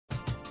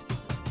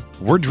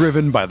We're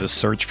driven by the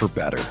search for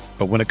better.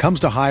 But when it comes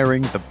to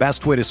hiring, the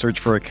best way to search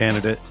for a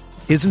candidate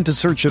isn't to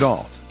search at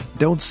all.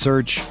 Don't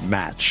search,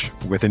 match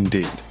with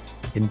Indeed.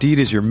 Indeed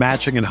is your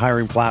matching and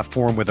hiring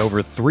platform with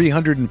over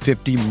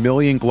 350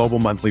 million global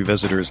monthly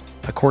visitors,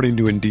 according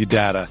to Indeed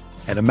data,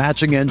 and a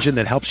matching engine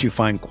that helps you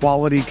find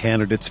quality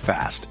candidates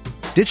fast.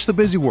 Ditch the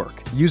busy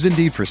work. Use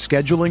Indeed for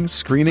scheduling,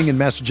 screening, and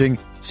messaging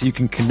so you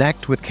can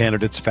connect with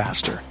candidates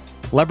faster.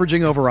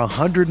 Leveraging over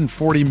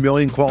 140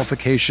 million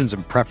qualifications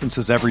and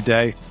preferences every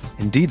day,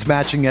 Indeed's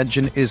matching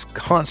engine is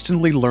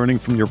constantly learning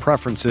from your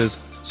preferences,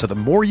 so the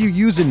more you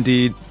use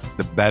Indeed,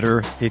 the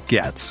better it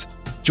gets.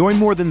 Join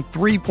more than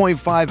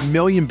 3.5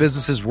 million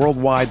businesses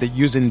worldwide that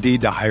use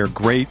Indeed to hire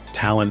great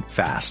talent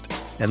fast.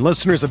 And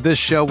listeners of this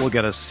show will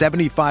get a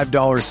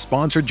 $75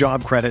 sponsored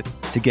job credit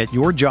to get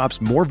your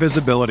jobs more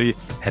visibility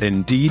at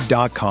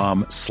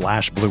Indeed.com/Blue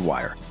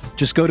Wire.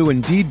 Just go to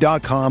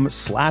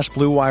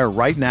Indeed.com/Blue Wire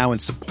right now and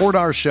support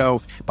our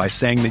show by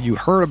saying that you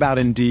heard about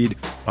Indeed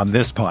on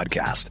this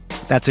podcast.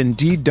 That's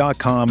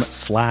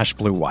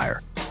Indeed.com/Blue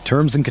Wire.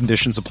 Terms and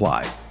conditions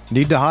apply.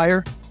 Need to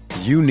hire?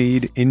 You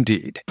need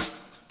Indeed.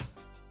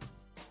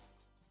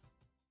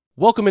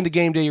 Welcome into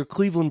Game Day. Your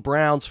Cleveland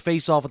Browns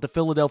face off with the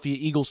Philadelphia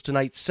Eagles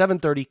tonight,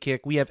 7:30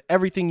 kick. We have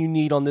everything you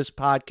need on this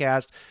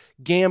podcast.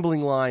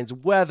 Gambling lines,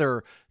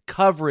 weather,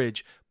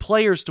 coverage,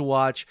 players to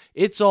watch.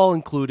 It's all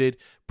included.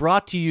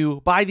 Brought to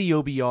you by the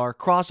OBR,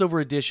 crossover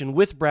edition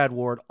with Brad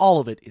Ward. All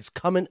of it is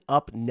coming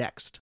up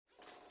next.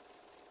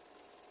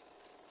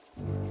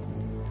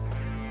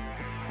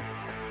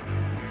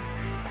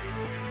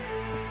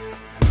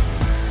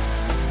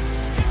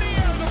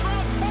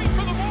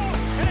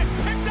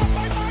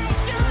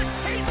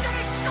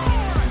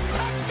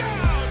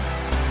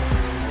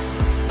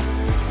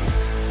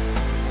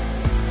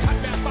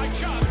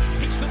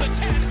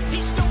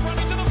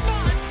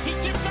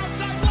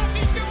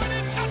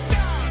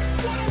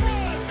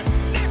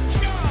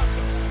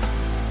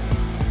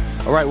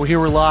 All right,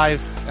 we're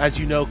live. As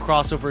you know,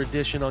 crossover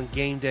edition on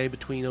Game Day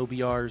between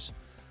OBR's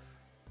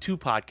two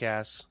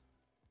podcasts,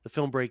 the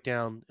Film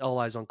Breakdown, All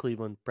Eyes on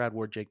Cleveland, Brad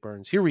Ward, Jake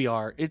Burns. Here we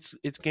are. It's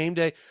Game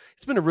Day.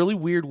 It's been a really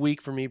weird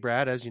week for me,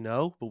 Brad, as you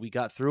know, but we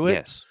got through it.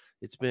 Yes.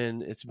 It's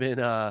been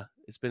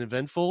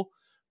eventful,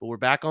 but we're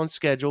back on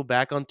schedule,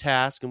 back on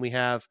task, and we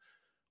have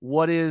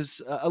what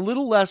is a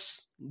little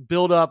less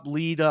build up,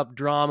 lead up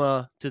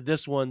drama to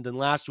this one than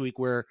last week,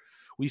 where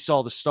we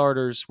saw the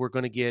starters were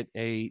going to get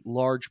a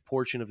large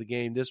portion of the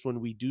game. This one,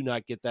 we do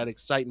not get that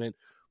excitement,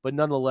 but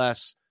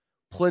nonetheless,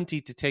 plenty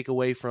to take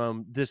away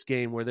from this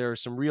game where there are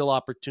some real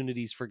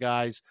opportunities for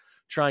guys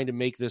trying to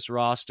make this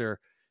roster.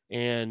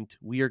 And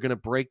we are going to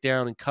break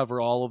down and cover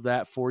all of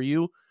that for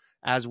you.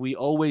 As we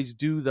always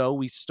do, though,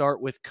 we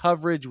start with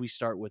coverage. We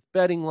start with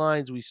betting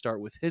lines. We start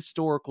with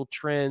historical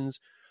trends,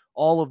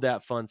 all of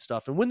that fun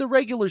stuff. And when the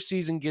regular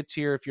season gets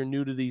here, if you're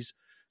new to these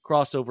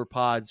crossover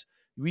pods,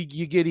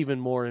 you get even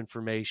more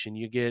information.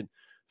 You get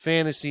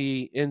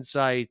fantasy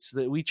insights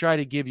that we try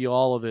to give you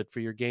all of it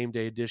for your Game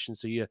Day edition.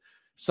 So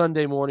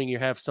Sunday morning, you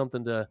have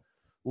something to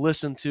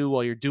listen to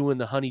while you're doing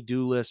the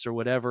honey-do list or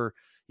whatever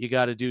you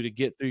got to do to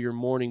get through your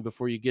morning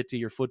before you get to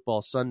your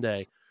football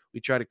Sunday.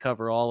 We try to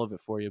cover all of it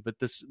for you. But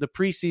the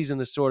preseason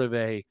is sort of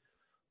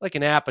like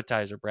an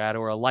appetizer, Brad,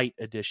 or a light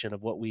edition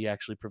of what we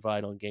actually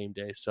provide on Game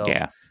Day. So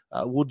yeah.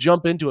 We'll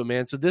jump into it,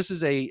 man. So this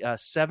is a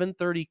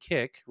 7:30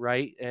 kick,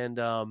 right? And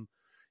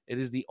it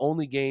is the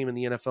only game in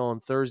the NFL on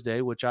Thursday,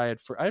 which I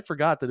had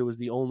forgot that it was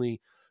the only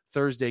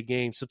Thursday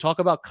game. So talk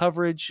about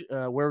coverage,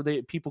 where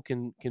people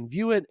can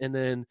view it, and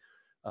then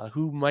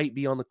who might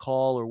be on the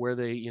call, or where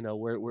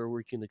where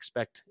we can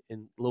expect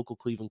in local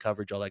Cleveland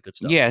coverage, all that good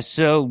stuff. Yeah,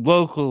 so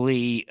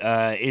locally,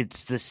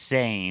 it's the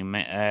same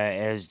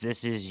as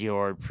this is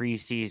your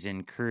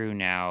preseason crew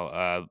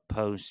now,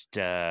 post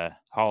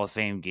Hall of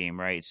Fame game,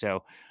 right?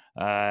 So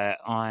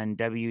on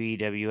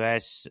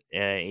WEWS,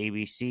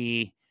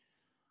 ABC,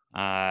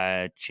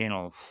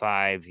 Channel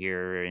 5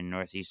 here in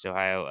Northeast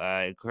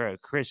Ohio,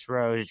 Chris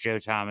Rose, Joe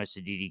Thomas,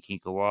 Aditi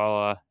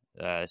Kinkawala,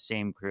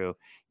 same crew.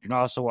 You can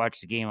also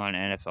watch the game on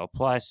NFL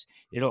Plus.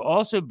 It'll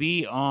also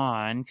be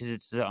on, because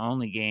it's the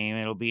only game,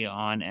 it'll be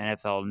on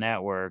NFL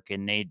Network,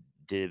 and they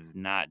did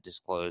not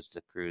disclose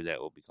the crew that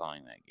will be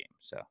calling that game.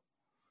 So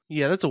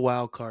yeah, that's a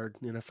wild card,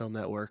 NFL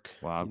Network.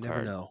 Wild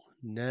card.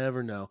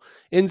 Never know.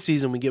 In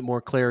season, we get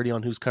more clarity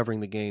on who's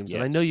covering the games. Yes.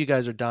 And I know you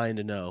guys are dying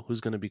to know who's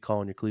going to be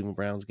calling your Cleveland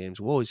Browns games.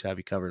 We'll always have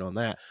you covered on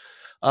that.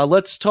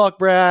 Let's talk,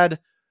 Brad,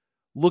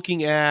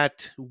 looking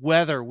at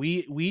weather.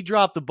 We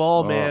dropped the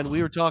ball, man.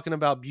 We were talking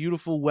about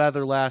beautiful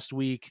weather last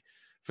week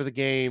for the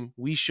game.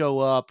 We show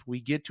up,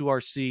 we get to our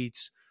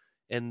seats,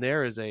 and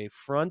there is a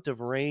front of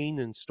rain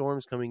and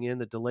storms coming in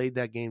that delayed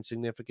that game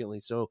significantly.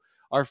 So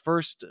our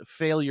first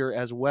failure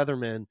as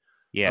weathermen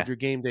of your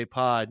Game Day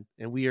pod,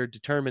 and we are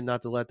determined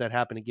not to let that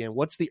happen again.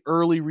 What's the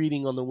early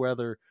reading on the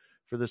weather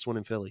for this one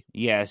in Philly?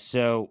 Yeah,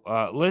 so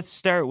let's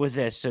start with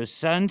this. So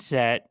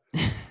sunset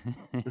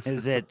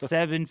is at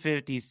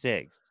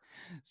 7:56.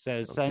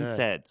 So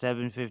sunset,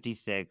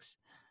 7:56,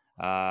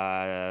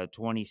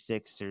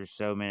 26 or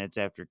so minutes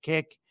after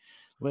kick.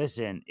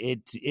 Listen,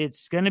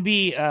 it's going to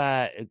be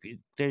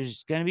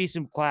there's going to be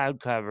some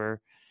cloud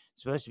cover.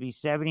 It's supposed to be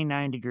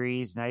 79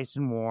 degrees, nice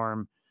and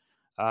warm.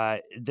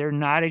 They're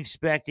not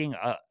expecting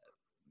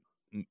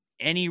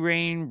any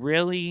rain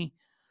really,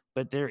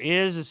 but there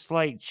is a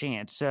slight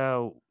chance.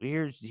 So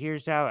here's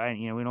how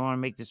we don't want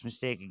to make this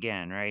mistake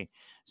again, right?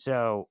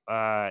 So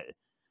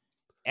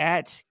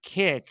at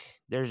kick,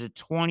 there's a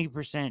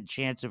 20%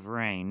 chance of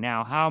rain.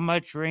 Now, how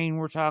much rain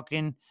we're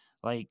talking?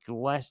 Like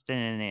less than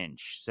an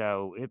inch.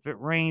 So if it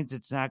rains,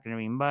 it's not going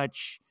to be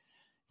much.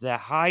 The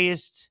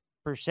highest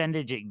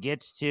percentage it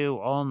gets to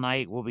all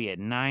night will be at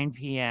 9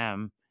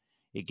 p.m.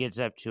 It gets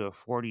up to a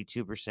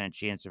 42%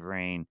 chance of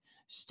rain.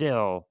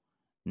 Still,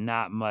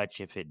 not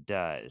much if it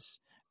does.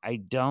 I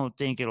don't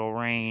think it'll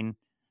rain.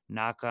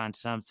 Knock on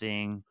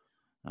something.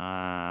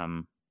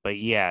 But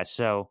yeah,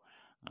 so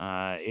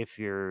if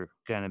you're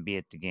going to be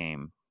at the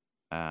game.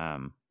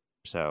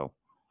 So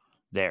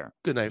there.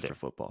 Good night for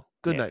football.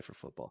 Good night for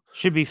football.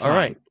 Should be fine. All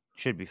right.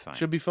 Should be fine.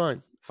 Should be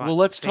fine. Well,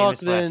 let's Famous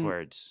talk then. Last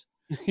words.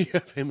 Yeah,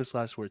 famous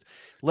last words.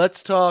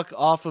 Let's talk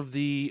off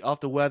the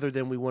weather.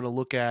 Then we want to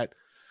look at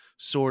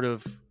sort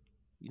of,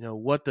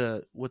 what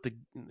the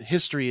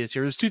history is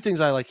here. There's two things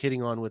I like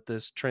hitting on with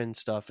this trend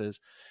stuff is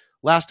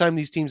last time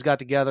these teams got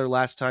together,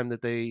 last time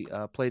that they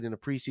played in a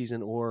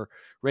preseason or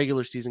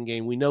regular season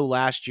game. We know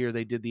last year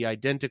they did the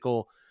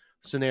identical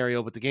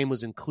scenario, but the game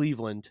was in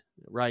Cleveland,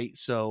 right?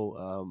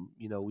 So,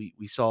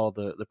 we saw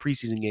the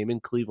preseason game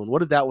in Cleveland. What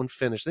did that one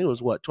finish? I think it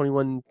was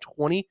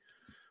 21-20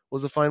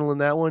 was the final in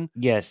that one.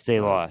 Yes, they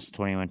lost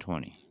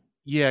 21-20.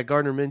 Yeah,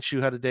 Gardner Minshew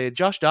had a day.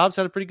 Josh Dobbs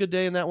had a pretty good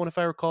day in that one, if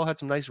I recall. Had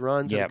some nice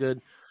runs, had a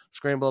good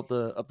scramble up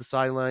the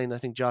sideline. I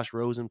think Josh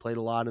Rosen played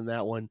a lot in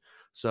that one.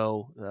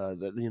 So,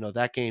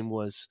 that game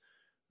was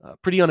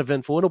pretty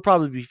uneventful. It'll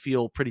probably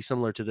feel pretty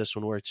similar to this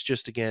one, where it's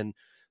just, again,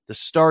 the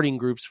starting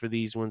groups for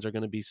these ones are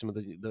going to be some of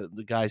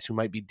the guys who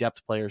might be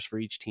depth players for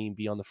each team,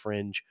 be on the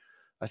fringe.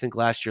 I think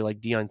last year,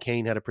 like Deion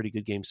Kane had a pretty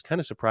good game. It's kind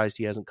of surprised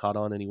he hasn't caught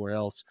on anywhere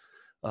else.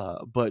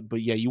 But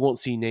yeah, you won't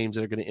see names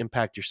that are going to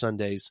impact your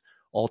Sundays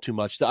all too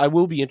much. I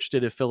will be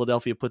interested if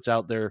Philadelphia puts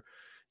out their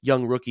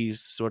young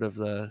rookies, sort of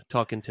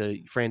talking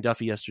to Fran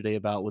Duffy yesterday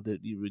about would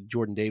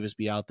Jordan Davis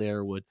be out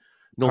there? Would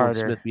Nolan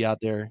Smith be out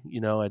there?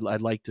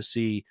 I'd like to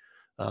see.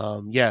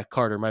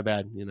 Carter, my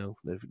bad.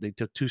 They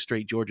took 2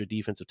 straight Georgia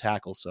defensive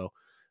tackles. So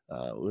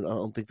I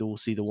don't think that we'll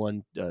see the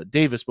one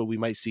Davis, but we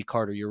might see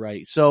Carter. You're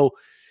right. So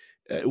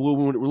when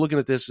we're looking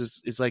at this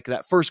is like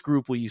that first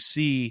group where you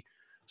see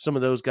some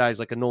of those guys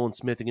like a Nolan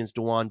Smith against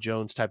DeJuan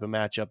Jones type of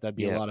matchup. That'd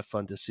be a lot of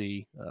fun to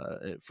see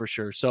for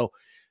sure. So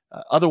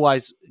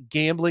otherwise,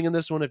 gambling in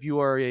this one, if you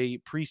are a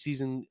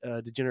preseason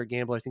degenerate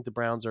gambler, I think the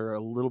Browns are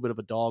a little bit of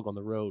a dog on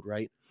the road,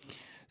 right?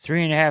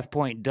 3.5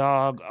 point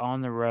dog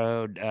on the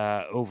road,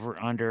 over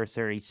under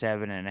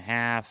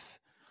 37.5.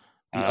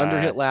 The under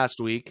hit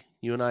last week.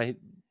 You and I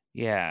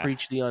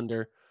preached the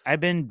under. I've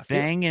been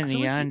banging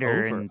the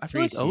under. I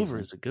feel like over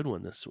is a good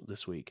one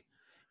this week.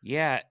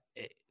 Yeah.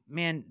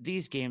 Man,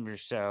 these games are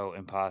so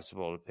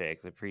impossible to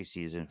pick. The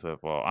preseason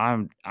football.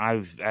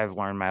 I've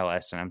learned my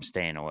lesson. I'm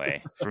staying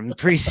away from the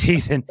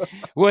preseason.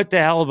 What the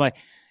hell am I?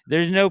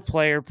 There's no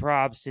player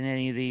props in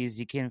any of these.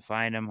 You can't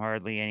find them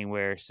hardly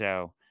anywhere.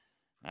 So,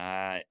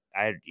 I'll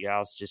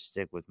just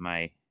stick with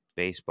my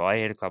baseball. I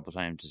hit a couple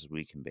times this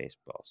week in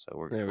baseball, so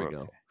we're go.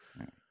 Okay.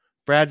 Right.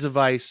 Brad's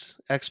advice,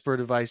 expert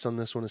advice on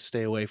this one is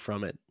stay away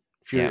from it.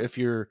 If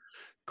you're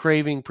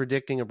craving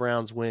predicting a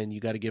Browns win, you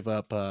got to give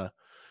up.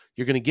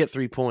 You're going to get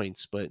 3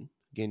 points, but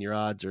again, your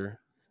odds are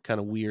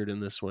kind of weird in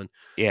this one.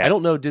 Yeah, I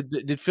don't know.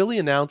 Did Philly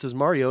announce is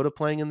Mariota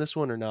playing in this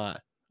one or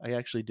not? I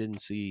actually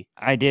didn't see.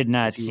 I did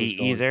not see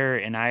either,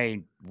 and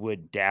I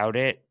would doubt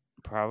it.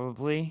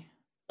 Probably.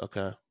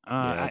 Okay.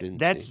 I didn't.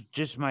 That's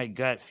just my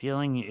gut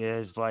feeling.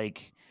 Is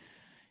like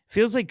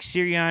feels like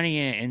Sirianni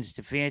and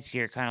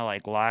Stefanski are kind of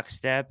like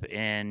lockstep,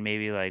 and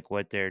maybe like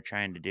what they're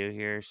trying to do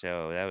here.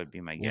 So that would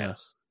be my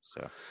guess.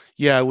 So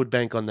yeah, I would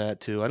bank on that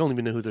too. I don't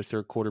even know who their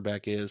third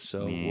quarterback is,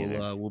 so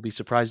we'll be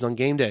surprised on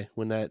game day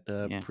when that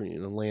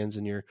lands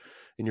in your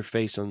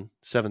face on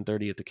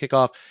 7:30 at the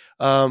kickoff.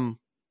 All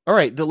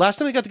right, the last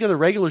time we got together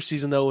regular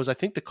season though was I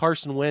think the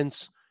Carson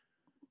Wentz.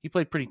 He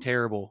played pretty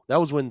terrible. That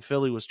was when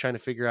Philly was trying to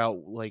figure out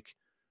like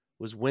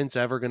was Wentz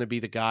ever going to be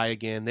the guy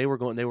again. They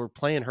were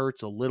playing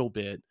Hurts a little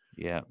bit.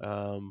 Yeah.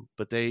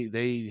 But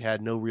they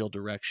had no real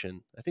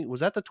direction. I think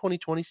was that the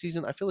 2020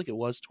 season? I feel like it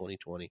was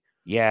 2020.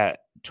 Yeah,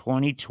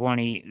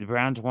 2020. The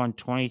Browns won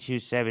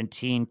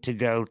 22-17 to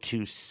go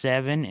to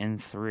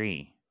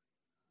 7-3.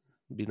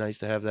 It'd be nice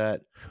to have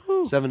that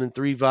 7-3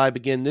 vibe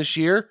again this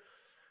year.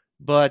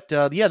 But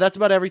that's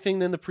about everything.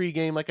 Then the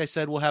pregame, like I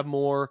said, we'll have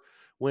more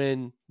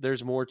when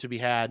there's more to be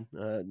had.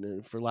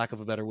 For lack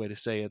of a better way to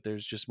say it,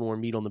 there's just more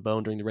meat on the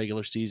bone during the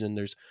regular season.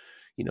 There's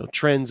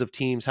trends of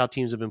teams, how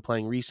teams have been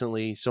playing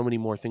recently, so many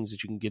more things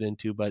that you can get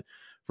into. But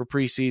for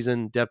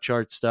preseason, depth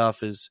chart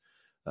stuff is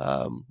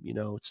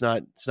It's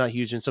not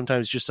huge, and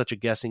sometimes it's just such a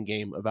guessing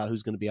game about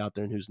who's going to be out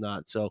there and who's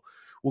not. So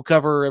we'll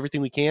cover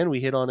everything we can. We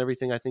hit on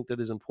everything I think that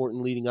is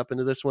important leading up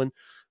into this one.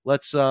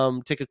 Let's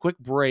take a quick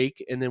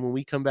break, and then when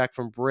we come back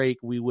from break,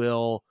 we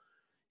will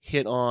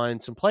hit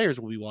on some players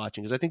we'll be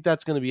watching, because I think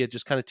that's going to be it,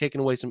 just kind of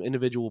taking away some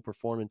individual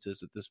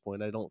performances at this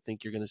point. I don't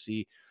think you're going to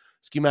see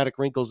schematic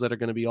wrinkles that are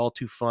going to be all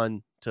too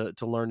fun to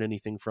learn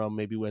anything from,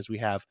 maybe as we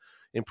have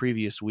in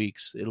previous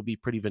weeks. It'll be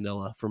pretty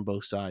vanilla from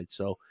both sides.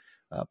 So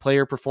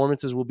player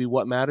performances will be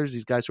what matters.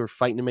 These guys who are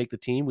fighting to make the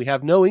team. We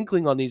have no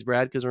inkling on these,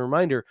 Brad, because a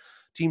reminder,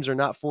 teams are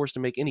not forced to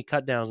make any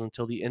cutdowns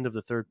until the end of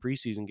the third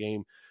preseason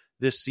game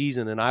this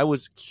season. And I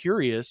was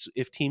curious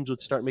if teams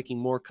would start making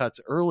more cuts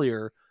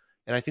earlier.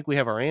 And I think we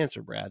have our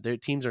answer, Brad. Their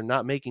teams are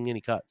not making any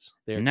cuts.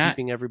 They're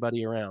keeping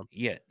everybody around.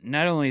 Yeah.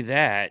 Not only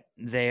that,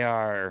 they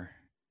are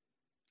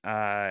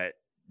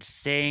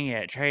staying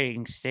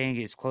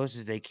as close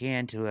as they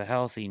can to a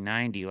healthy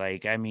 90.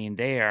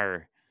 They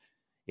are.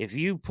 If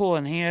you pull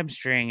a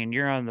hamstring and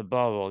you're on the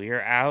bubble,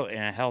 you're out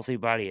and a healthy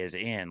body is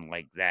in,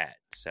 like that.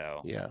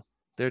 So yeah,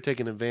 they're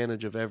taking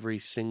advantage of every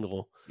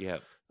single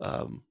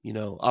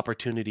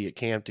opportunity at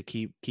camp to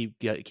keep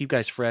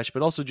guys fresh,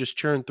 but also just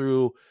churn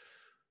through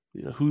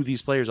who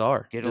these players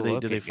are. Do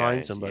they find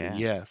guys, somebody?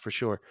 Yeah, for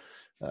sure.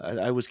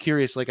 I was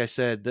curious, like I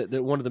said,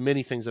 that one of the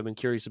many things I've been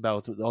curious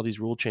about with all these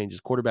rule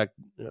changes, quarterback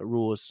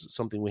rule is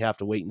something we have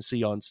to wait and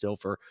see on still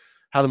for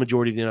how the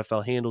majority of the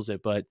NFL handles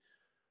it, but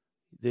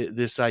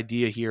this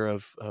idea here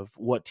of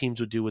what teams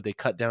would do, would they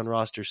cut down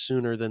rosters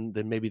sooner than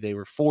maybe they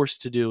were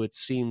forced to do? It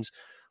seems,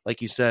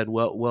 like you said,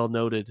 well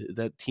noted,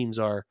 that teams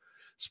are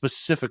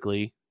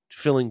specifically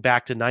filling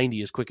back to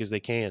 90 as quick as they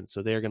can.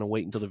 So they're going to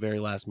wait until the very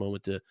last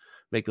moment to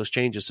make those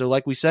changes. So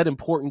like we said,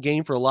 important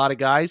game for a lot of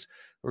guys.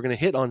 We're going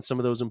to hit on some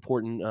of those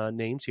important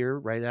names here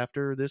right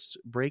after this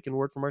break and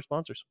word from our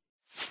sponsors.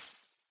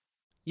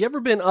 You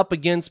ever been up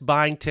against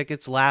buying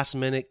tickets last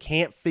minute,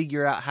 can't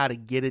figure out how to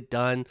get it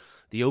done?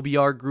 The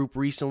OBR group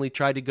recently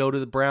tried to go to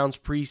the Browns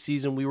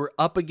preseason. We were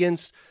up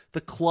against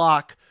the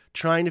clock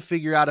trying to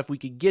figure out if we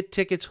could get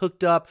tickets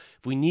hooked up,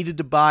 if we needed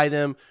to buy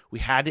them. We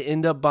had to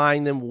end up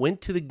buying them,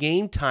 went to the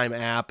Game Time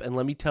app, and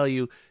let me tell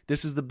you,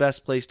 this is the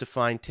best place to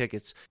find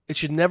tickets. It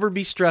should never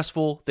be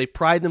stressful. They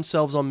pride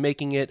themselves on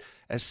making it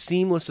as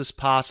seamless as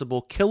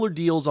possible. Killer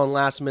deals on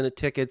last-minute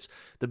tickets,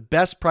 the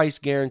best price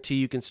guarantee.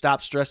 You can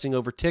stop stressing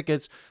over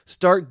tickets,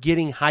 start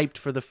getting hyped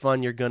for the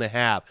fun you're going to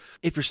have.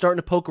 If you're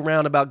starting to poke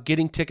around about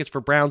getting tickets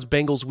for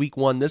Browns-Bengals Week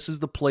 1, this is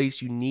the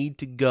place you need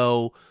to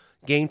go.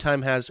 Game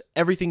Time has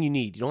everything you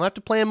need. You don't have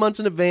to plan months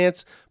in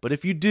advance, but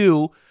if you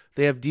do,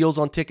 they have deals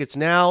on tickets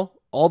now,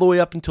 all the way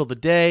up until the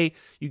day.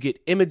 You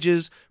get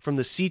images from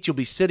the seats you'll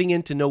be sitting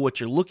in to know what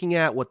you're looking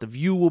at, what the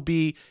view will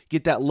be,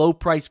 get that low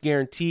price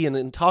guarantee. And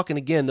then talking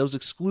again, those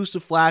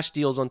exclusive flash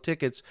deals on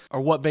tickets are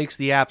what makes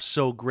the app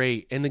so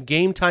great. And the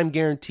Game Time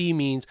guarantee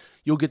means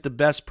you'll get the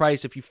best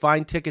price. If you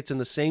find tickets in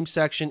the same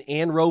section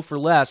and row for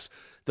less,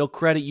 they'll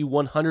credit you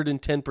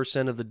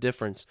 110% of the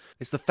difference.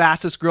 It's the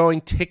fastest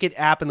growing ticket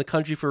app in the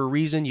country for a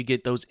reason. You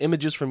get those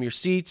images from your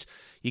seats.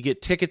 You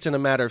get tickets in a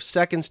matter of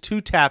seconds, 2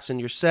 taps and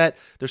you're set.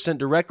 They're sent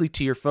directly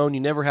to your phone.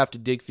 You never have to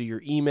dig through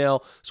your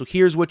email. So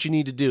here's what you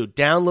need to do.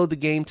 Download the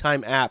Game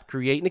Time app,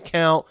 create an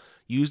account,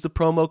 use the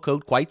promo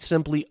code, quite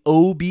simply,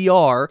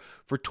 OBR,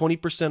 for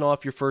 20%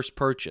 off your first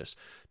purchase.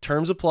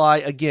 Terms apply.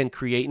 Again,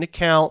 create an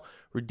account,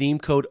 redeem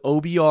code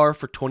OBR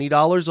for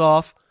 $20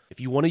 off. If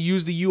you want to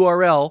use the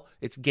URL,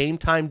 it's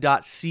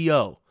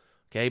gametime.co.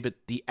 Okay, but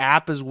the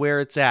app is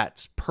where it's at.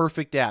 It's a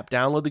perfect app.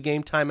 Download the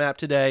Game Time app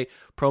today.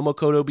 Promo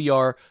code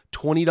OBR,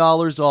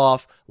 $20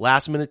 off.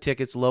 Last minute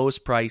tickets,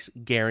 lowest price,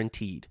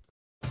 guaranteed.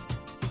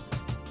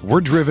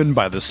 We're driven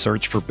by the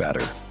search for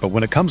better. But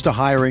when it comes to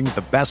hiring,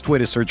 the best way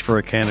to search for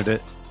a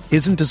candidate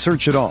isn't to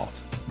search at all.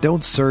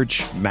 Don't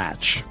search,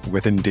 match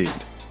with Indeed.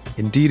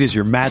 Indeed is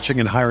your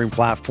matching and hiring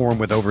platform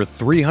with over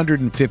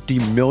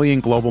 350 million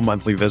global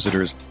monthly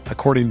visitors,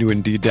 according to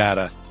Indeed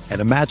data,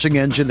 and a matching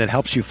engine that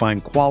helps you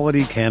find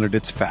quality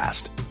candidates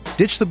fast.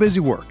 Ditch the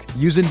busy work.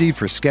 Use Indeed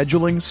for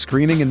scheduling,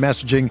 screening, and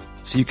messaging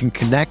so you can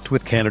connect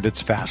with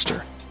candidates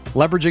faster.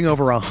 Leveraging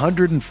over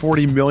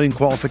 140 million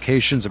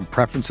qualifications and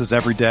preferences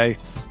every day,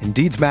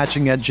 Indeed's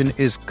matching engine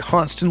is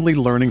constantly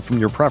learning from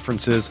your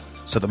preferences,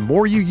 so the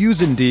more you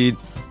use Indeed,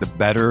 the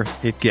better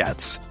it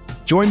gets.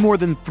 Join more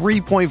than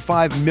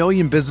 3.5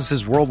 million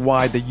businesses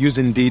worldwide that use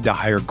Indeed to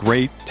hire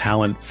great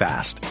talent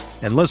fast.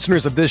 And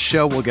listeners of this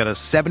show will get a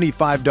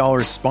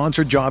 $75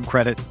 sponsored job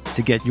credit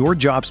to get your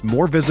jobs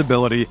more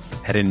visibility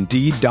at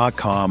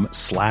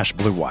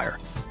Indeed.com/Blue Wire.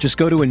 Just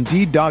go to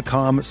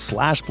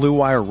Indeed.com/Blue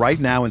Wire right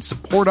now and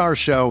support our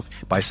show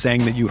by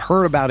saying that you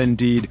heard about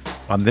Indeed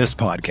on this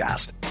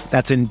podcast.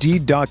 That's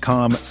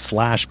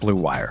Indeed.com/Blue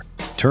Wire.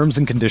 Terms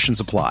and conditions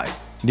apply.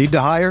 Need to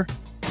hire?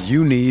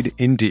 You need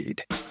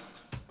Indeed.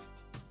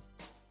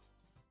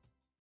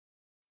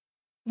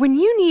 When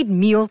you need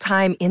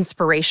mealtime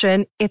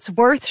inspiration, it's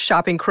worth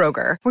shopping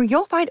Kroger, where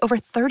you'll find over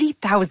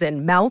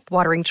 30,000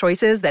 mouth-watering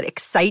choices that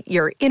excite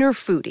your inner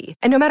foodie.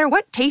 And no matter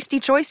what tasty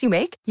choice you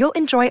make, you'll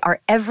enjoy our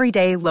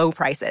everyday low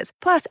prices,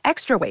 plus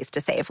extra ways to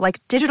save,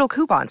 like digital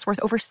coupons worth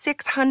over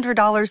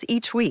 $600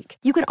 each week.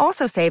 You can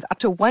also save up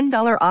to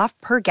 $1 off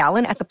per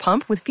gallon at the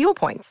pump with fuel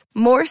points.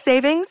 More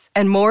savings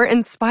and more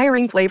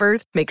inspiring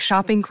flavors make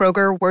shopping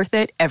Kroger worth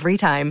it every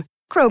time.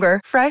 Kroger,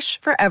 fresh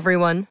for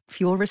everyone.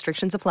 Fuel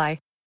restrictions apply.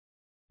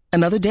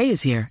 Another day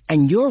is here,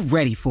 and you're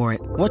ready for it.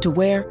 What to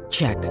wear?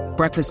 Check.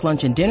 Breakfast,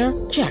 lunch, and dinner?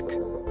 Check.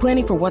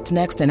 Planning for what's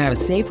next and how to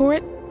save for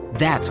it?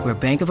 That's where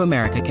Bank of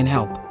America can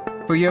help.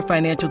 For your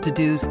financial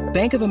to-dos,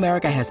 Bank of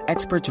America has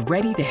experts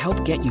ready to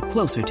help get you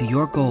closer to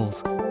your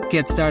goals.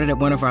 Get started at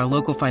one of our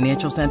local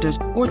financial centers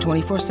or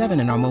 24/7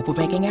 in our mobile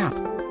banking app.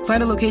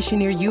 Find a location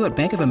near you at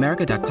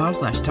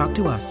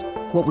bankofamerica.com/talktous.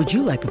 What would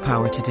you like the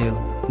power to do?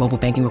 Mobile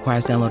banking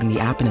requires downloading the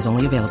app and is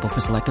only available for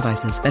select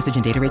devices. Message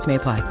and data rates may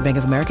apply. Bank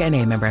of America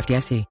NA, member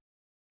FDIC.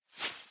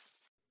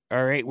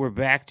 All right, we're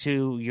back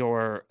to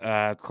your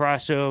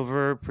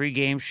crossover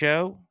pregame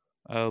show.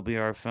 It'll be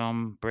our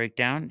film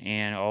breakdown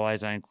and All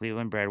Eyes on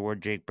Cleveland. Brad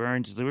Ward, Jake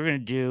Burns. We're going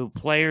to do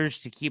players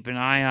to keep an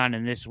eye on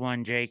in this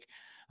one, Jake.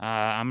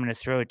 I'm going to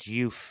throw it to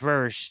you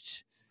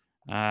first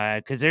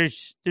because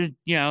there's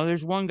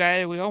one guy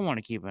that we all want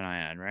to keep an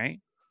eye on,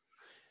 right?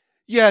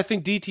 Yeah, I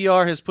think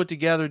DTR has put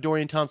together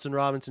Dorian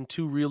Thompson-Robinson,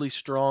 two really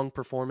strong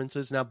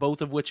performances, now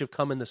both of which have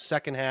come in the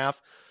second half,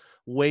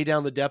 way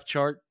down the depth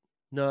chart.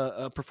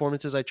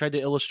 Performances. I tried to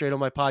illustrate on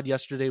my pod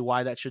yesterday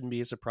why that shouldn't be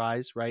a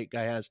surprise, right?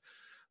 Guy has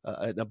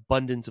an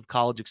abundance of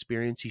college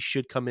experience. He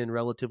should come in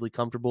relatively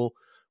comfortable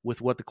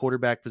with what the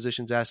quarterback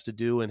position's asked to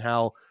do and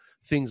how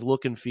things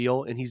look and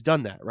feel, and he's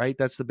done that, right?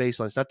 That's the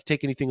baseline. It's not to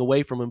take anything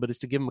away from him, but it's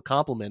to give him a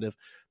compliment of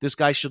this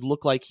guy should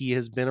look like he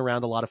has been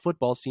around a lot of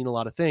football, seen a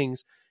lot of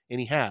things, and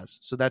he has.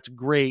 So that's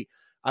great.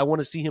 I want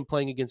to see him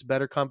playing against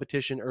better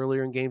competition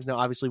earlier in games. Now,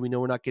 obviously, we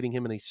know we're not getting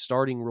him in a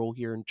starting role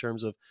here in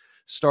terms of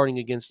starting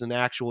against an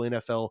actual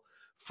NFL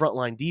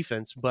frontline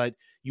defense, but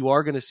you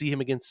are going to see him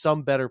against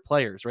some better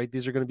players, right?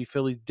 These are going to be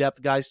Philly's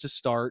depth guys to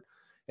start,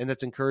 and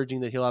that's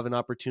encouraging that he'll have an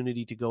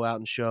opportunity to go out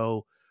and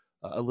show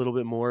a little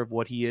bit more of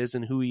what he is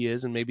and who he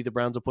is, and maybe the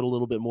Browns will put a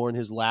little bit more in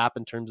his lap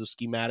in terms of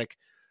schematic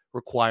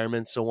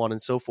requirements, so on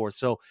and so forth.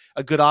 So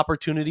a good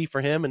opportunity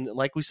for him, and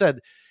like we said,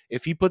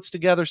 if he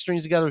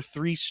strings together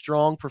three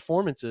strong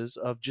performances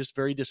of just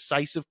very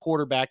decisive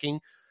quarterbacking,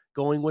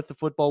 going with the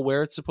football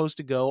where it's supposed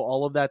to go,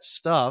 all of that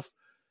stuff,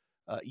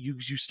 you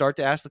start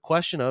to ask the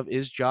question of,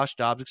 is Josh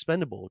Dobbs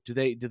expendable? Do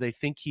they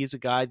think he is a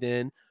guy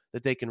then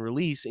that they can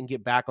release and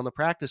get back on the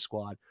practice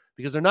squad?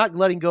 Because they're not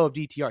letting go of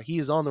DTR. He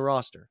is on the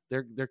roster.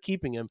 They're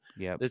keeping him.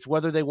 Yep. It's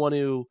whether they want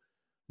to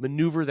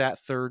maneuver that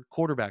third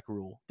quarterback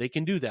rule. They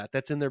can do that.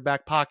 That's in their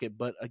back pocket.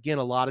 But again,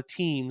 a lot of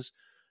teams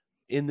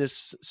in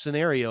this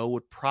scenario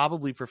would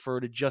probably prefer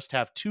to just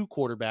have two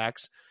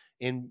quarterbacks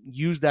and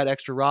use that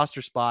extra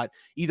roster spot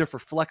either for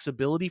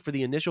flexibility for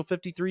the initial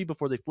 53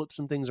 before they flip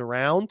some things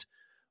around,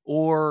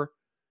 or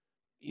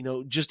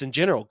just in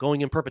general,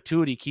 going in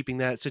perpetuity, keeping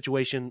that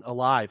situation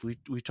alive.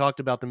 We've talked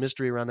about the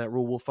mystery around that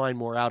rule. We'll find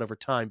more out over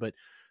time, but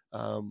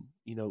having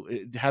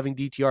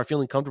DTR,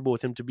 feeling comfortable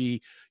with him to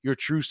be your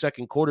true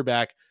second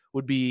quarterback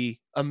would be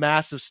a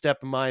massive step,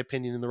 in my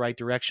opinion, in the right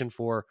direction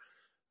for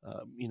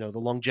the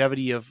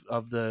longevity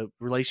of the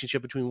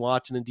relationship between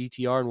Watson and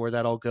DTR and where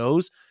that all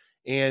goes,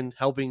 and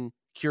helping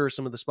cure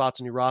some of the spots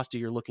in your roster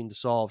you're looking to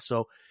solve.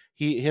 So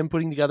him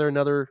putting together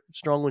another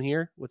strong one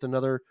here with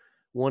another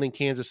one in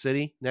Kansas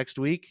City next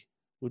week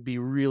would be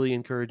really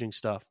encouraging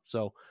stuff.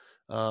 So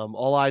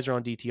all eyes are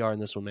on DTR in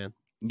this one, man.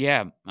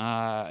 Yeah,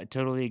 I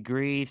totally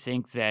agree.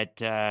 Think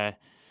that, I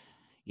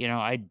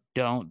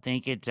don't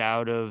think it's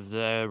out of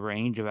the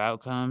range of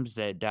outcomes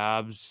that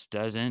Dobbs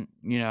doesn't,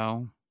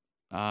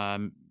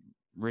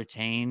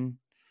 retain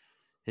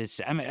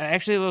his. I'm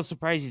actually a little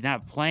surprised he's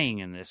not playing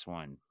in this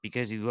one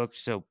because he looked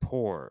so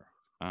poor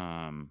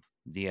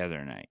the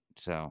other night.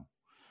 So,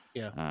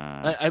 yeah,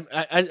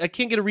 I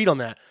can't get a read on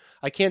that.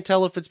 I can't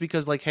tell if it's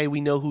because, like, hey,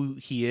 we know who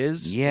he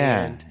is.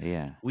 And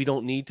we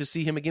don't need to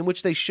see him again,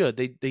 which they should.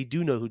 They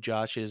do know who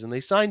Josh is, and they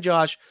signed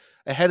Josh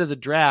ahead of the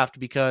draft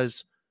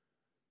because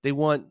they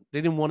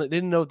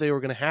didn't know if they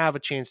were going to have a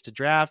chance to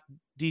draft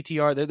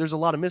DTR. There's a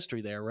lot of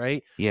mystery there,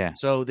 right? Yeah.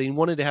 So they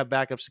wanted to have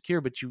backup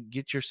secure, but you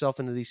get yourself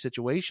into these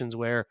situations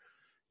where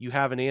you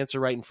have an answer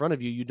right in front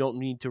of you. You don't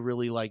need to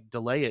really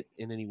delay it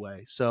in any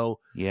way. So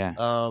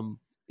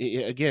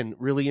again,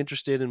 really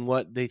interested in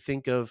what they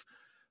think of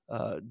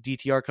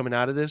DTR coming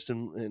out of this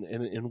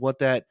and what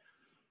that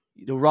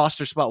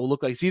roster spot will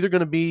look like. It's either going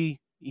to be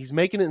he's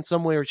making it in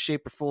some way or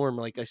shape or form.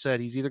 Like I said,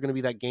 he's either going to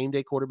be that game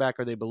day quarterback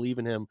or they believe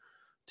in him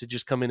to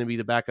just come in and be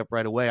the backup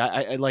right away.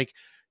 I like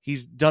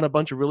he's done a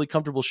bunch of really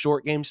comfortable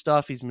short game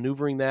stuff. He's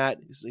maneuvering that.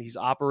 He's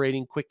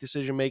operating quick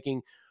decision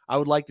making. I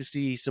would like to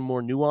see some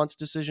more nuanced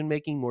decision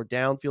making, more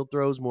downfield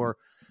throws, more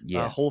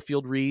whole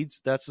field reads.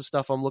 That's the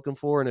stuff I'm looking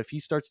for. And if he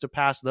starts to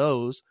pass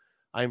those,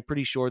 I'm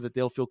pretty sure that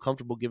they'll feel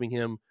comfortable giving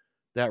him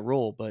that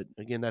role. But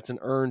again, that's an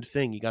earned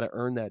thing. You got to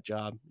earn that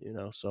job,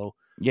 So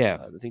Yeah.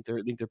 I think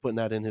they're putting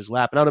that in his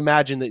lap, and I'd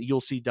imagine that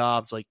you'll see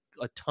Dobbs, like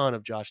a ton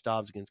of Josh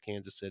Dobbs against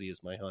Kansas City,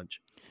 is my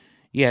hunch.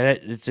 Yeah,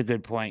 that's a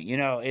good point.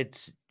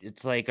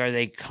 It's like, are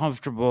they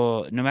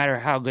comfortable, no matter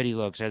how good he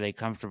looks, are they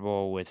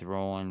comfortable with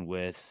rolling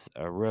with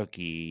a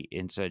rookie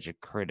in such a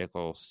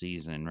critical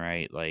season,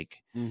 right? Like,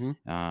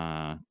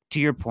 to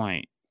your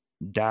point,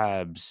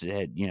 Dobbs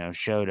had,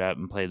 showed up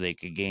and played like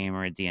a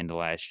gamer at the end of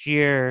last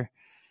year.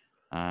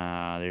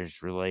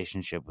 There's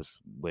relationship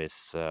with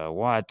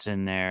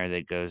Watson there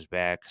that goes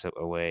back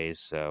a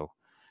ways. So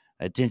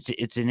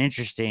it's an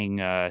interesting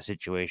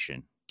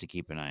situation to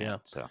keep an eye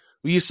on. So.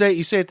 Well, you say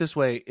it this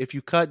way: if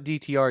you cut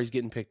DTR, he's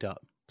getting picked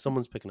up.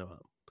 Someone's picking him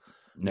up.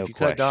 No if you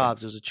question. cut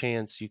Dobbs, there's a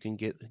chance you can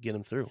get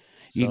him through.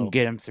 You can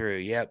get him through.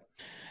 Yep.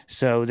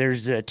 So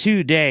there's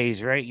 2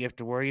 days, right? You have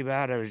to worry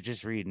about. I was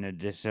just reading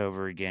this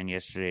over again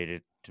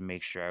yesterday to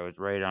make sure I was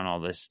right on all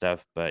this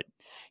stuff. But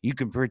you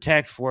can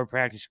protect 4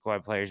 practice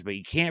squad players, but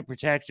you can't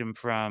protect them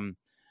from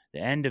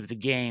the end of the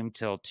game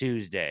till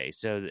Tuesday.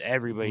 So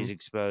everybody's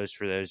exposed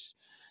for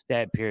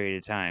that period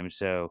of time.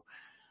 So.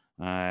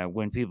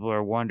 When people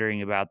are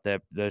wondering about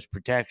those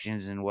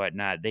protections and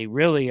whatnot, they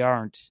really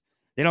aren't.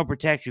 They don't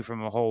protect you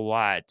from a whole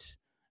lot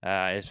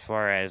as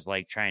far as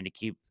like trying to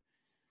keep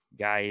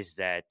guys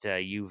that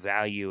you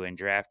value and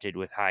drafted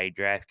with high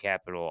draft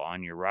capital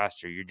on your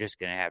roster. You're just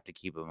going to have to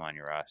keep them on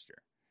your roster.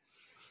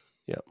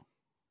 Yeah.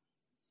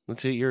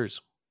 Let's hit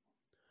yours.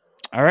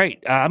 All right.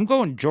 I'm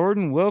going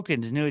Jordan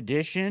Wilkins, new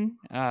addition,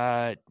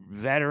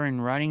 veteran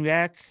running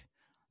back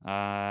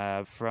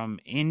from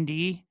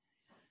Indy.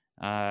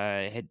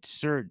 Had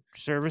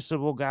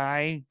serviceable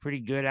guy,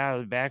 pretty good out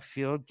of the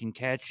backfield, can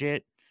catch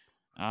it.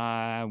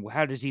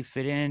 How does he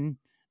fit in?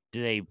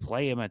 Do they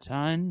play him a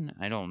ton?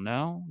 I don't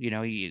know.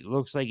 He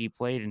looks like he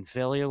played in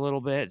Philly a little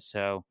bit.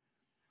 So,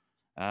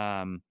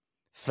 Felton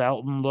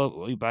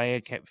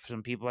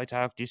some people I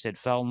talked to said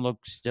Felton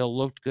still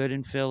looked good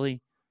in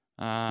Philly.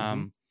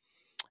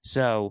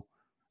 So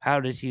how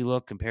does he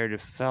look compared to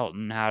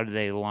Felton? How do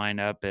they line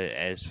up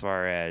as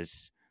far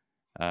as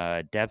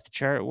depth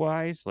chart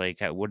wise? Like,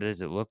 what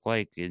does it look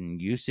like in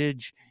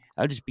usage?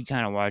 I'll just be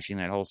kind of watching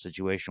that whole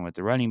situation with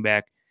the running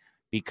back,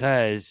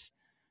 because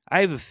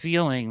I have a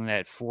feeling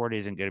that Ford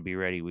isn't going to be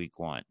ready week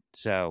 1.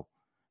 So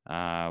who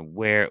are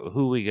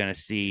we going to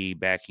see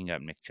backing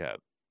up Nick Chubb,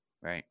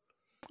 right?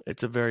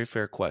 It's a very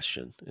fair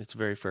question.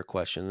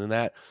 And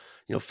that,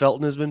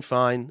 Felton has been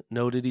fine.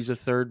 Noted he's a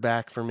third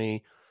back for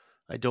me.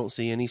 I don't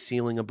see any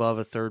ceiling above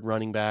a third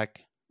running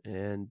back.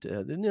 And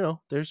then,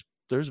 there's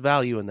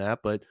value in that,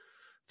 but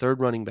third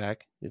running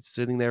back, it's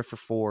sitting there for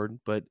Ford.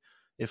 But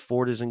if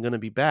Ford isn't going to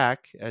be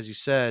back, as you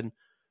said,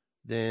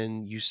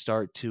 then you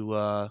start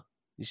to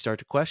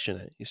question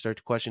it. You start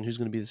to question who's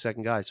going to be the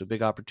second guy. So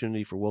big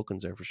opportunity for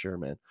Wilkins there for sure,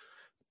 man.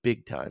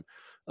 Big time.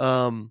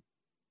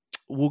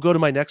 We'll go to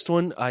my next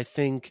one. I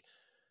think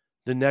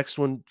the next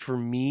one for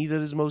me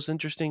that is most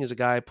interesting is a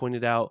guy I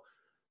pointed out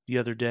the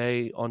other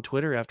day on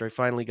Twitter after I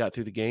finally got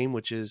through the game,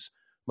 which is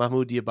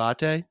Mahmoud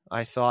Diabate.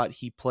 I thought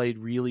he played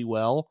really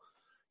well.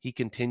 He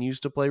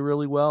continues to play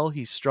really well.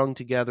 He's strung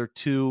together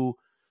 2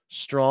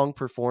 strong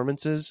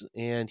performances,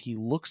 and he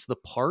looks the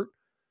part.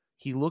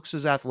 He looks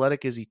as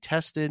athletic as he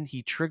tested.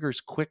 He triggers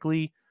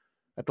quickly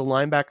at the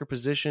linebacker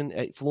position.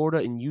 At Florida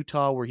and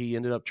Utah, where he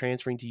ended up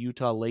transferring to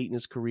Utah late in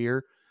his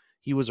career,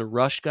 he was a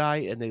rush guy,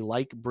 and they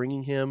like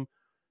bringing him.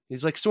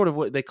 He's like sort of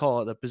what they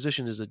call it. The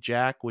position is a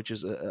jack, which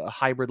is a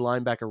hybrid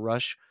linebacker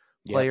rush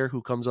player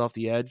who comes off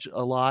the edge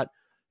a lot.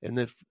 And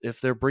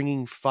if they're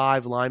bringing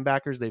 5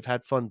 linebackers, they've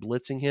had fun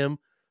blitzing him.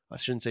 I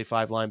shouldn't say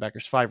 5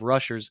 linebackers, 5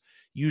 rushers,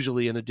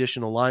 usually an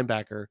additional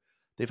linebacker.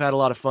 They've had a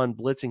lot of fun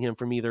blitzing him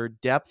from either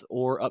depth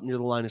or up near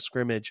the line of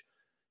scrimmage.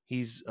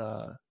 He's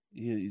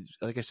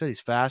like I said, he's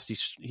fast.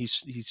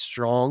 He's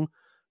strong.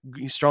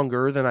 He's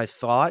stronger than I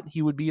thought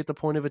he would be at the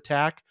point of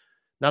attack.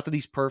 Not that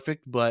he's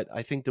perfect, but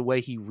I think the way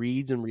he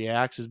reads and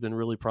reacts has been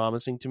really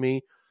promising to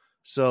me.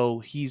 So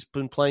he's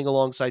been playing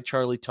alongside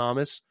Charlie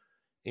Thomas,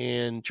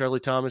 and Charlie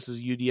Thomas is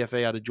a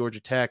UDFA out of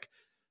Georgia Tech,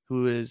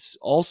 who is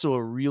also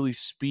a really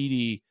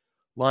speedy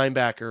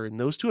linebacker. And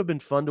those two have been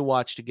fun to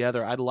watch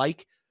together. I'd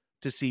like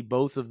to see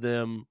both of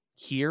them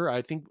here.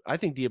 I think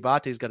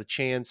Diabate's got a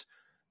chance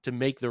to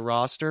make the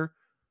roster.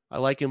 I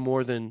like him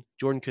more than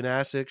Jordan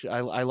Kunasek.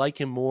 I like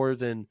him more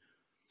than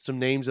some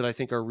names that I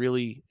think are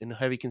really in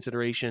heavy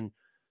consideration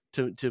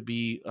to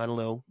be, I don't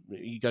know,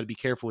 you got to be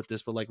careful with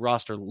this, but like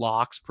roster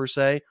locks per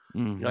se.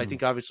 I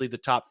think obviously the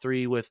top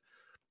 3 with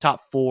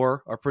top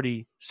 4 are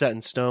pretty set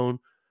in stone.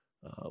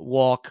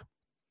 Walk,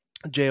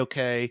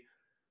 JOK,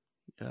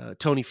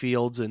 Tony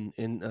Fields, and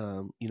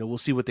we'll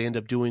see what they end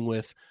up doing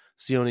with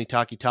Sione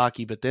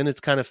Takitaki, but then it's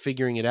kind of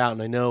figuring it out.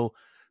 And I know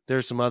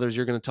there's some others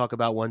you're going to talk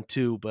about one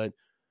too, but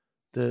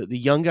the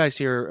young guys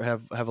here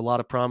have a lot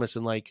of promise,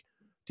 and like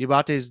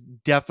Diabate is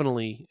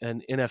definitely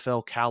an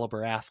NFL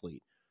caliber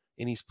athlete,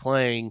 and he's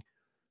playing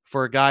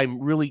for a guy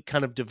really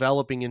kind of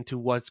developing into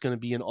what's going to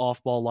be an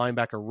off-ball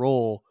linebacker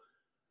role.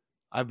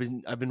 I've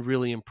been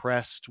really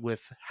impressed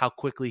with how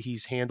quickly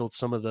he's handled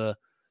some of the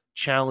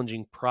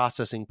challenging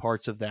processing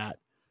parts of that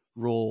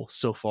role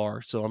so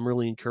far. So I'm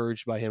really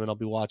encouraged by him, and I'll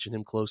be watching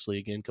him closely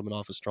again, coming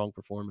off a strong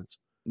performance.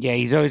 Yeah,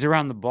 he's always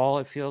around the ball,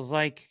 it feels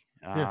like.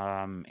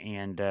 Yeah.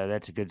 And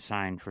that's a good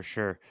sign for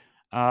sure.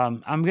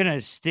 I'm going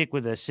to stick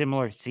with a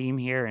similar theme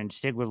here and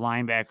stick with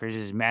linebackers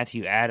as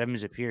Matthew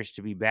Adams appears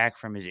to be back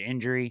from his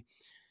injury.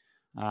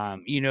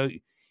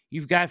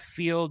 You've got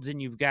Fields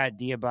and you've got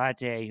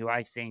Diabate, who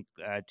I think,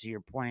 to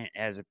your point,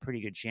 has a pretty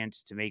good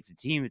chance to make the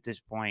team at this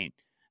point,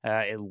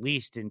 at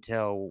least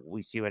until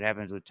we see what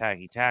happens with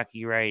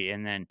Taki, right?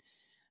 And then,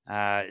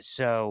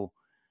 so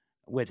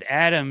with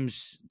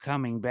Adams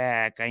coming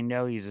back, I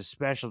know he's a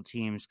special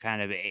teams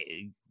kind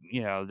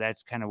of,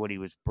 that's kind of what he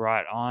was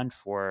brought on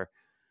for.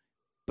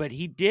 But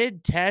he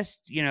did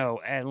test,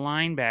 at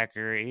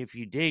linebacker, if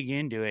you dig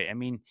into it. I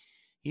mean,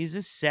 he's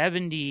a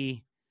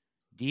 70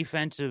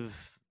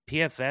 defensive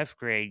PFF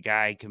grade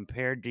guy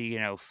compared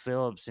to,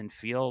 Phillips and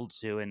Fields,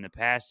 who in the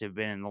past have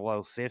been in the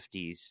low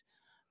 50s.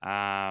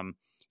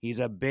 He's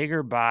a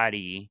bigger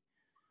body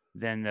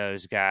than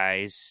those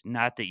guys.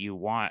 Not that you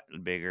want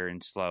bigger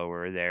and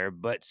slower there,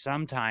 but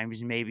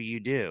sometimes maybe you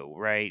do,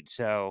 right?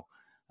 So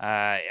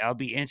I'll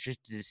be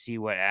interested to see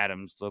what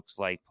Adams looks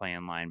like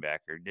playing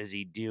linebacker. Does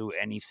he do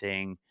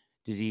anything?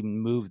 Does he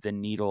move the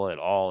needle at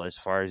all as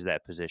far as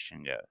that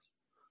position goes?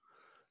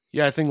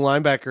 Yeah, I think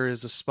linebacker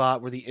is a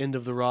spot where the end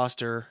of the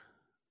roster,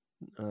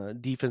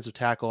 defensive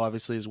tackle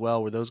obviously as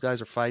well, where those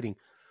guys are fighting.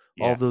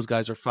 Yeah. All of those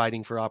guys are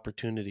fighting for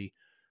opportunity.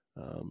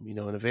 And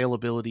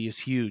availability is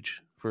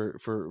huge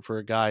for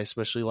a guy,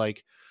 especially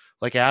like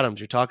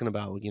Adams you're talking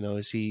about.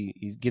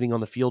 He's getting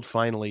on the field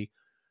finally.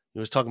 I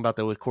was talking about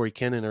that with Corey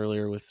Kinnan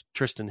earlier with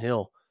Tristan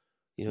Hill.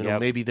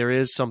 Maybe there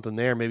is something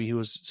there. Maybe he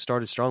was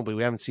started strong, but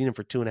we haven't seen him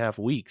for 2.5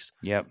 weeks.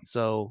 Yep.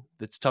 So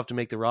it's tough to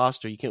make the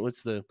roster. You can't.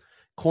 What's the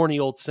corny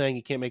old saying?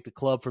 You can't make the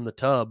club from the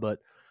tub, but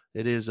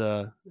it is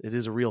a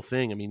real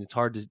thing. I mean, it's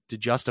hard to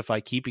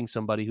justify keeping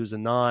somebody who's a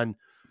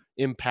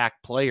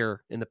non-impact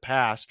player in the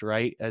past,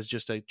 right? As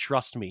just a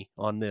trust me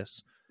on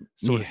this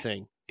sort of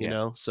thing, you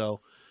know?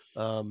 So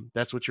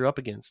that's what you're up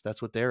against.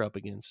 That's what they're up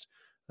against.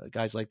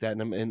 Guys like that.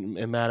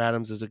 And Matt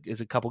Adams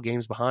is a couple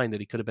games behind that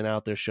he could have been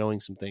out there showing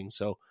some things.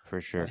 So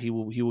for sure, he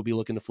will be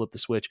looking to flip the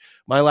switch.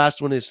 My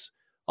last one is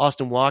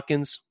Austin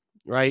Watkins,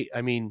 right?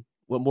 I mean,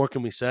 what more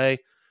can we say?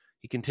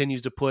 He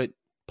continues to put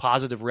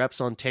positive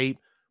reps on tape.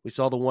 We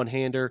saw the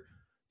one-hander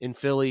in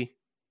Philly,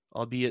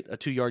 albeit a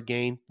 2-yard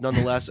gain.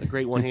 Nonetheless, a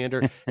great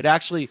one-hander. It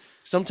actually,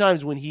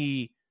 sometimes when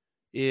he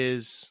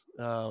is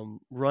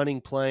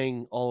running,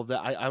 playing, all of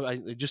that,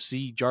 I just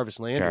see Jarvis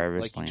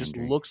Landry. He just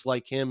looks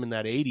like him in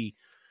that 80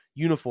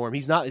 uniform.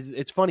 He's not.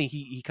 It's funny.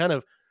 He kind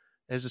of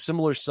has a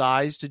similar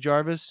size to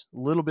Jarvis, a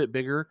little bit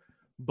bigger,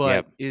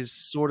 but is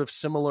sort of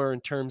similar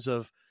in terms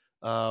of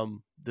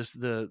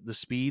the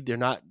speed. They're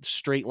not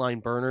straight line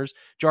burners.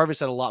 Jarvis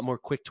had a lot more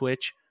quick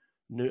twitch,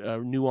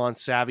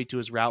 nuance, savvy to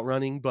his route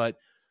running. But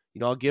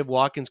I'll give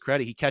Watkins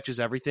credit. He catches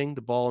everything,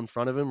 the ball in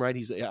front of him. Right.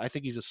 I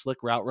think he's a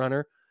slick route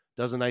runner.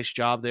 Does a nice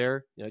job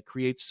there.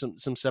 Creates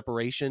some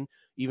separation,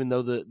 even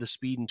though the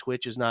speed and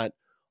twitch is not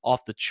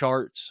off the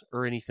charts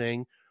or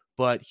anything.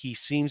 But he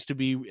seems to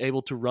be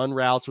able to run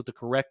routes with the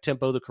correct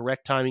tempo, the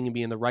correct timing, and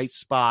be in the right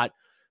spot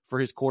for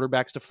his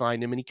quarterbacks to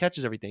find him. And he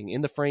catches everything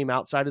in the frame,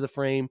 outside of the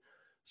frame.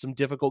 Some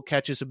difficult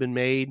catches have been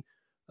made.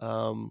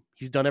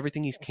 He's done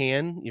everything he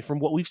can from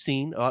what we've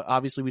seen.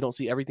 Obviously, we don't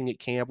see everything at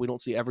camp. We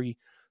don't see every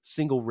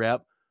single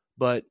rep,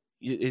 but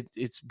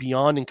it's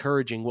beyond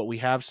encouraging what we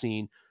have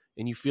seen.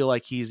 And you feel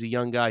like he's a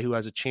young guy who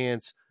has a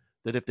chance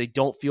that if they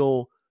don't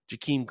feel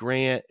Jakeem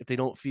Grant, if they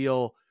don't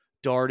feel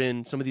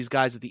Darden, some of these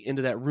guys at the end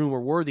of that room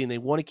are worthy and they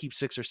want to keep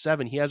 6 or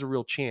 7, he has a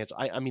real chance.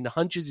 I mean, the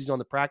hunch is he's on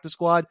the practice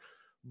squad,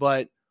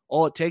 but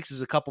all it takes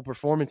is a couple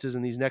performances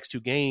in these next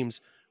 2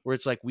 games where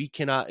it's like we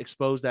cannot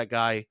expose that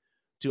guy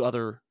to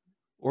other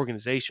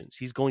organizations.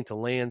 He's going to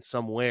land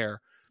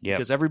somewhere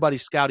because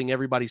everybody's scouting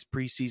everybody's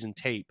preseason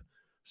tape.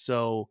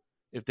 So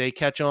if they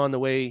catch on the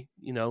way,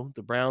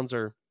 the Browns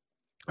are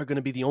going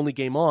to be the only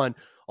game on,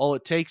 all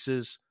it takes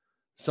is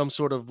some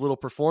sort of little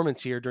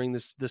performance here during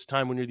this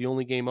time when you're the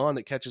only game on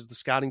that catches the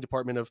scouting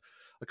department of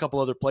a couple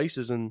other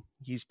places, and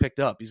he's picked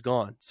up, he's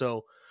gone.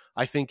 So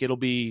I think it'll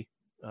be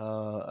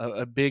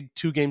a big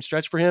 2-game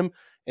stretch for him,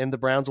 and the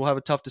Browns will have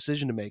a tough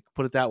decision to make.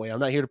 Put it that way. I'm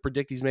not here to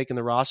predict he's making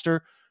the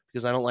roster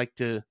because I don't like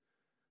to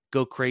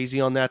go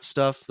crazy on that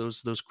stuff.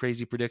 Those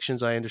crazy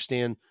predictions. I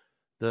understand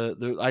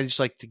I just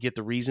like to get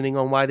the reasoning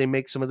on why they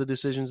make some of the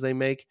decisions they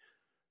make.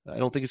 I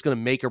don't think it's going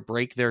to make or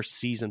break their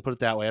season. Put it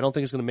that way. I don't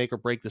think it's going to make or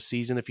break the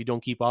season if you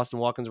don't keep Austin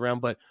Watkins around,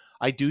 but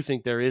I do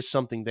think there is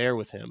something there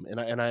with him.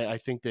 And I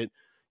think that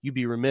you'd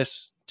be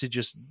remiss to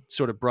just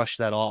sort of brush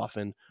that off.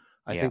 And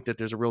I think that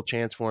there's a real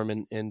chance for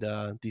him.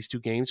 And these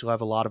 2 games, he'll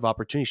have a lot of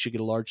opportunities. Should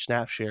get a large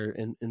snap share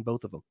in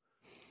both of them.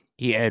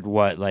 He had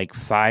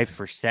 5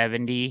 for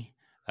 70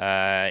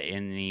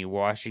 in the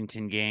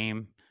Washington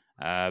game.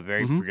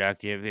 Very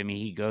productive. I mean,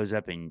 he goes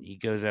up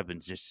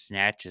and just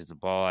snatches the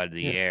ball out of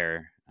the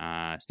air.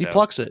 He So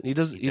plucks it. He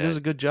does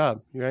a good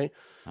job, right?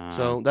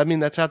 So I mean,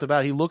 that's half the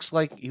battle. He looks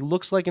like an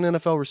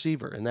NFL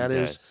receiver, and that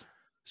is does.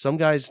 some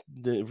guys.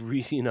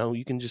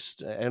 You can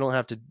just I don't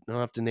have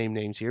to name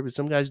names here, but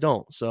some guys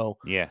don't. So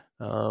Yeah.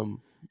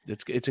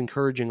 it's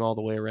encouraging all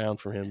the way around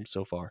for him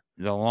so far.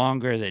 The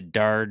longer that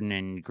Darden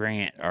and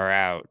Grant are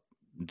out,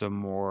 the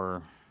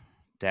more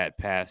that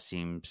path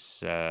seems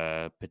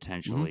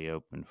potentially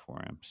open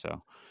for him.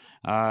 So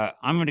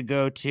I'm going to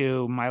go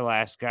to my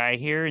last guy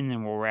here, and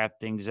then we'll wrap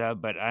things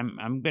up. But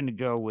I'm going to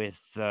go with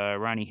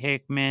Ronnie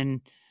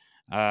Hickman.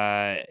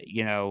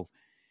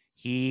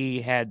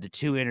 He had the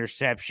 2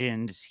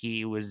 interceptions.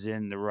 He was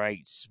in the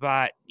right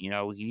spot.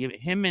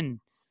 Him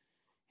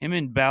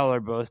and Bell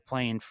are both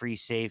playing free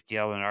safety.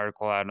 I'll have an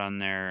article out on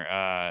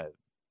their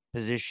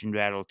position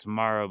battle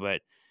tomorrow,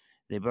 but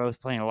they both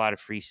playing a lot of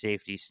free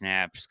safety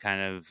snaps,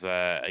 kind of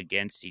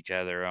against each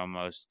other,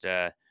 almost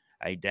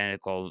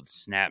identical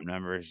snap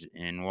numbers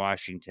in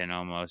Washington.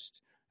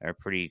 Almost are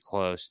pretty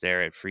close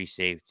there at free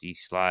safety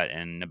slot,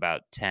 and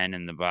about 10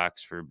 in the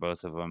box for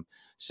both of them.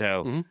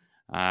 So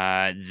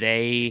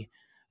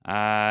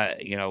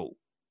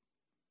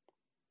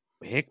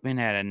Hickman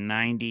had a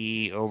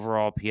 90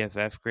 overall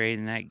PFF grade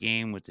in that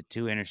game with the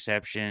 2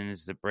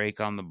 interceptions, the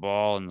break on the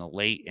ball, and the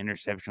late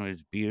interception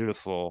was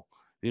beautiful.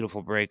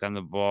 Beautiful break on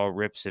the ball,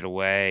 rips it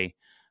away.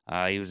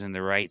 He was in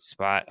the right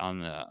spot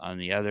on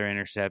the other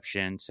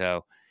interception.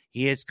 So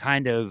he has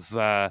kind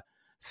of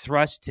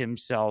thrust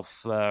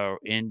himself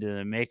into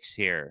the mix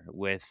here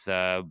with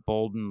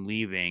Bolden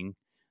leaving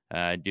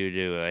due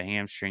to a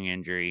hamstring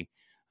injury.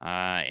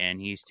 And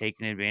he's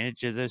taken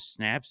advantage of those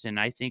snaps, and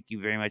I think he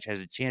very much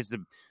has a chance.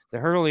 The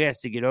hurdle he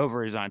has to get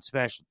over is on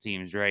special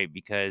teams, right?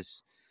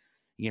 Because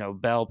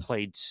Bell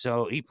played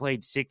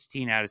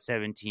 16 out of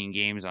 17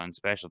 games on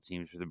special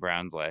teams for the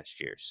Browns last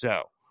year.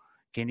 So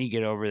can he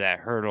get over that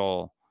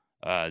hurdle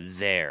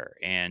there?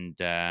 And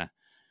I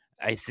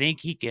think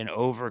he can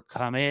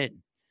overcome it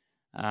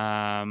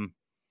as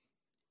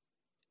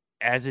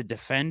a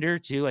defender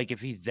too. Like if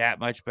he's that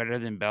much better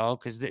than Bell,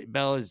 because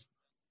Bell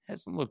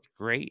hasn't looked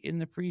great in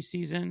the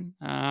preseason.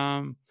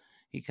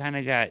 He kind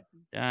of got,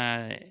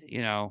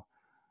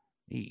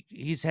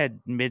 he's had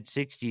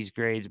mid-60s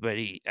grades, but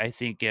I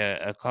think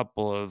a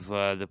couple of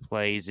the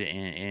plays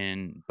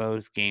in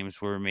both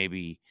games were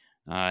maybe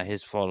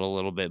his fault a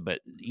little bit. But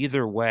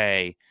either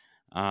way,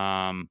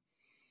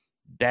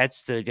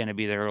 that's going to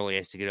be the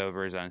earliest to get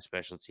over is on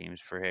special teams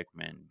for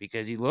Hickman,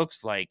 because he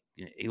looks like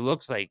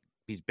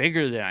he's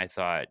bigger than I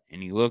thought,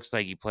 and he looks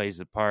like he plays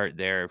the part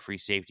there free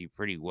safety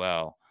pretty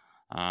well.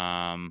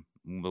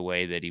 The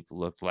way that he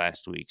looked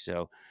last week.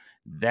 So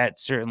that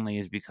certainly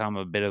has become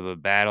a bit of a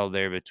battle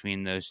there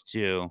between those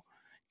two.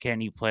 Can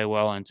he play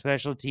well on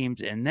special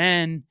teams? And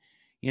then,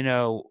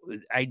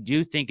 I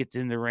do think it's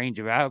in the range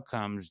of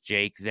outcomes,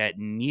 Jake, that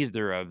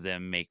neither of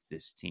them make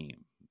this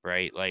team,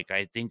 right? Like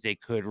I think they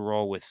could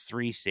roll with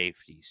 3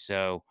 safeties.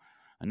 So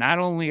not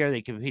only are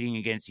they competing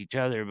against each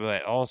other,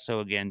 but also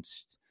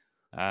against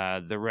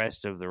the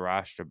rest of the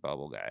roster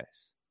bubble guys.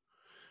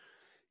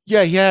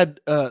 Yeah, he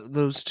had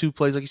those 2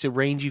 plays, like you said,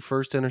 rangy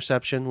first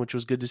interception, which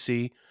was good to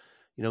see.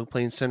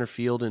 Playing center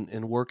field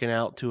and working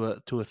out to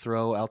a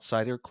throw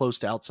outside or close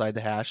to outside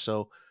the hash.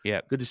 So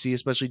good to see,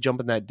 especially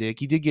jumping that dig.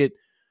 He did get,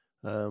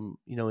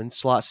 in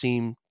slot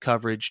seam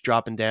coverage,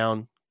 dropping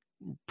down,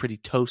 pretty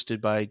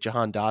toasted by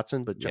Jahan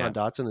Dotson. But Jahan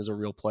Dotson is a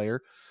real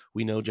player.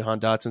 We know Jahan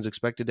Dotson's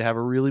expected to have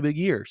a really big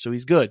year, so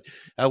he's good.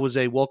 That was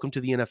a welcome to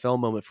the NFL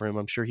moment for him.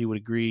 I'm sure he would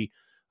agree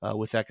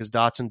with that, because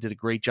Dotson did a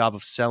great job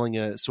of selling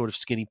a sort of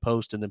skinny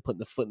post and then putting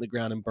the foot in the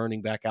ground and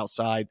burning back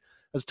outside.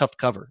 That's tough to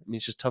cover. I mean,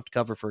 it's just tough to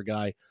cover for a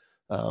guy,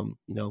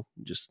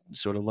 just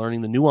sort of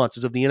learning the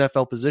nuances of the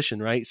NFL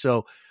position, right?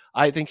 So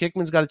I think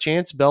Hickman's got a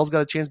chance. Bell's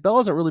got a chance. Bell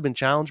hasn't really been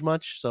challenged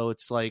much, so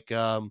it's like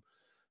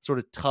sort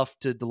of tough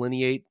to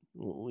delineate,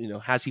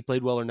 has he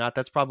played well or not?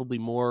 That's probably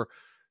more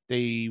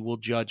they will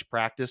judge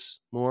practice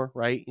more,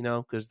 right?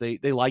 Because they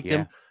liked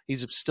him.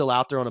 He's still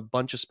out there on a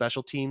bunch of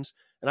special teams.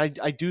 And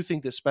I do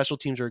think that special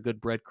teams are a good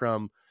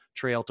breadcrumb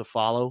trail to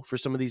follow for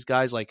some of these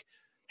guys. Like,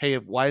 hey,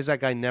 why is that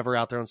guy never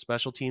out there on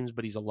special teams,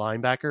 but he's a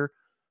linebacker?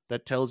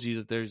 That tells you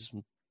that there's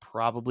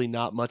probably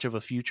not much of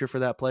a future for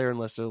that player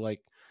unless they're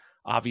like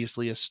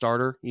obviously a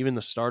starter. Even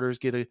the starters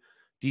get a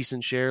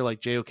decent share,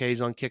 like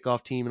JOK's on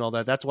kickoff team and all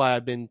that. That's why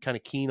I've been kind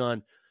of keen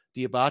on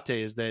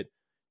Diabate, is that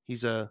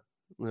he's a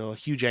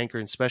huge anchor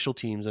in special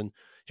teams. And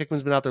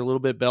Hickman's been out there a little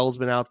bit. Bell's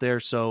been out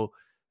there. So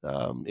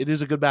it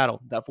is a good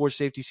battle. That 4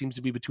 safety seems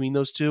to be between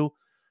those 2.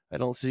 I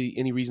don't see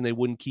any reason they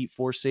wouldn't keep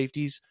 4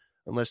 safeties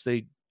unless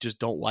they just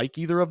don't like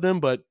either of them.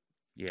 But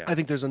I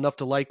think there's enough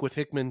to like with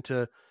Hickman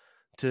to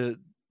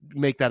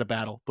make that a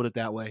battle, put it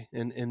that way.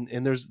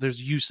 And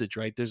there's usage,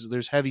 right?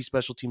 There's heavy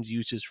special teams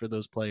usage for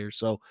those players.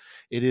 So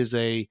it is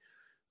a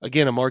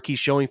marquee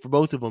showing for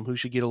both of them, who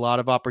should get a lot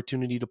of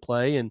opportunity to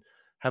play and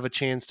have a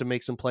chance to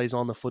make some plays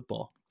on the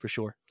football for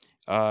sure.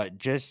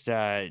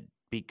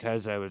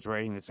 Because I was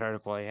writing this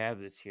article, I have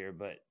this here,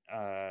 but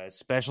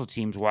special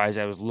teams wise,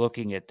 I was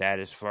looking at that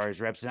as far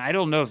as reps. And I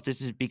don't know if this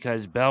is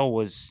because Bell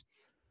was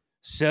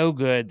so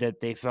good that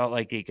they felt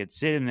like they could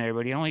sit him there,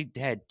 but he only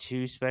had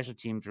 2 special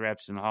teams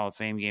reps in the Hall of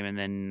Fame game and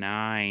then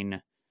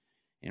 9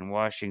 in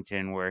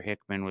Washington, where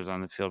Hickman was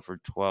on the field for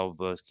 12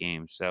 both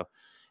games. So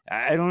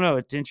I don't know.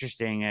 It's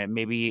interesting.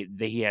 Maybe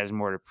he has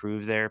more to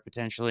prove there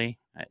potentially.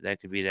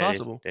 That could be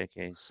possible. that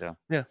case. So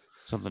Yeah,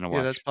 something to watch.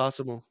 Yeah, that's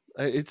possible.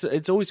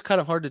 It's always kind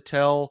of hard to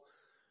tell,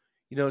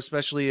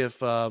 especially if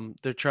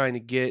they're trying to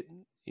get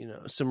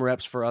some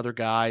reps for other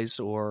guys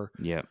or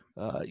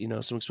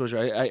some exposure.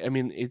 I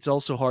mean, it's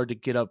also hard to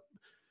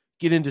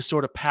get into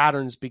sort of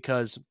patterns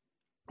because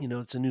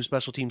it's a new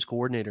special teams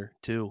coordinator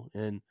too,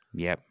 and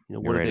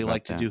what do they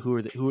like to do?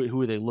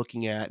 Who are they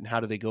looking at, and how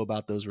do they go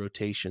about those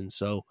rotations?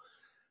 So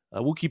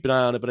we'll keep an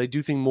eye on it. But I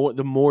do think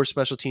the more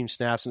special team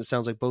snaps, and it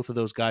sounds like both of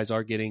those guys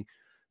are getting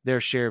their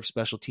share of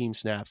special team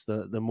snaps,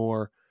 the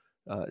more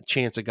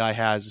chance a guy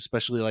has,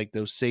 especially like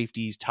those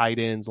safeties, tight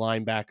ends,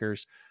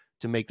 linebackers,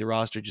 to make the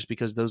roster, just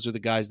because those are the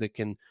guys that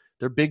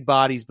they're big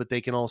bodies, but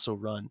they can also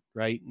run,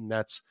 right? And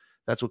that's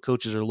what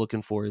coaches are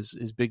looking for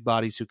is big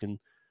bodies who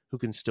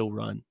can still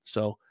run.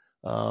 So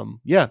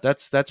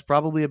that's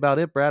probably about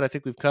it, Brad. I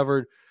think we've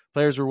covered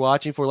players we're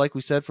watching for. Like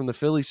we said, from the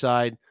Philly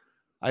side,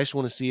 I just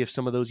want to see if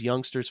some of those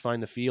youngsters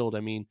find the field. I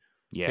mean,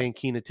 paying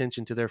keen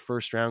attention to their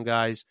first round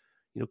guys.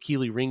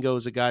 Keely Ringo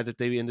is a guy that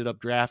they ended up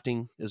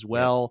drafting as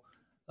well.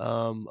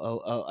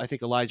 I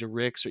think Elijah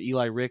Ricks or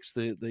Eli Ricks,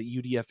 the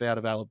UDF out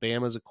of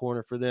Alabama, is a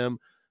corner for them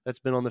that's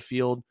been on the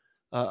field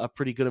a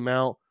pretty good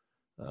amount.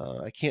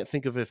 I can't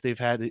think of if they've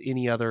had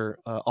any other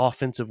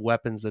offensive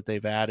weapons that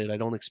they've added. I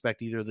don't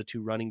expect either of the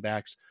 2 running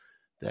backs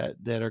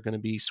that are going to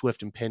be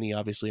Swift and Penny,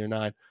 obviously, or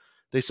not.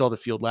 They saw the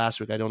field last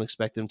week. I don't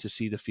expect them to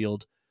see the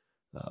field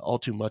all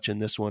too much in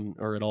this one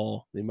or at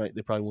all. They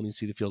probably won't even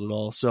see the field at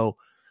all. So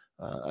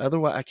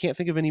otherwise, I can't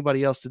think of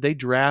anybody else. Did they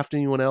draft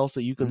anyone else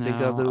that you can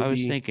think of that would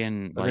be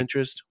thinking of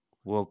interest?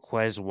 Will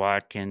Quez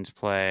Watkins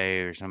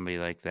play or somebody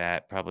like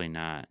that? Probably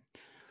not.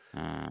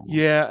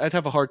 Yeah, I'd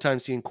have a hard time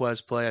seeing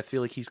Quez play. I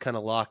feel like he's kind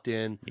of locked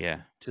in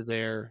to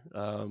their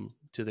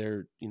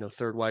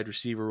third wide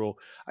receiver role.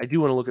 I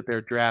do want to look at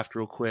their draft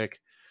real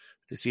quick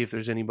to see if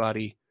there's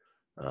anybody.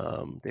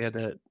 They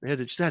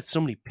just had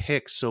so many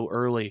picks so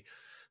early.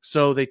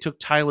 So they took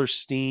Tyler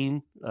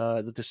Steen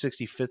at the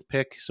 65th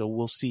pick. So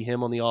we'll see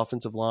him on the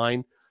offensive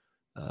line.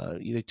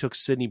 They took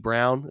Sidney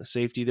Brown, a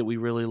safety that we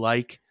really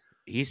like.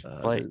 He's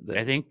played.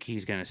 I think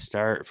he's going to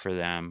start for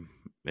them.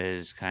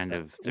 Is kind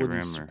of the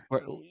rumor.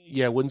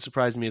 Wouldn't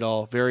surprise me at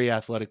all. Very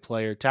athletic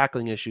player,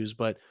 tackling issues,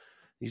 but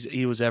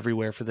he was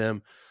everywhere for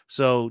them.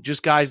 So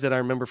just guys that I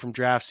remember from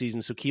draft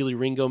season. So Keely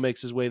Ringo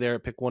makes his way there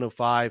at pick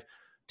 105.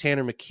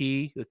 Tanner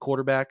McKee, the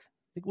quarterback.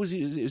 I think was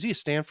he a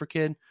Stanford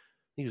kid?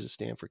 He was a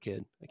Stanford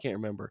kid. I can't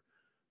remember.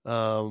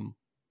 So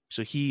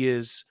he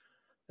is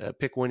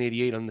pick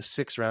 188 on the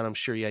 6th round. I'm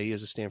sure, he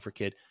is a Stanford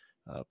kid.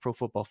 Pro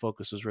Football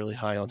Focus was really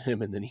high on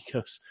him, and then he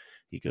goes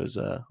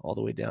all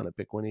the way down at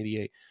pick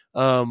 188.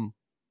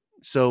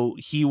 So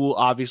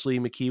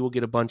McKee will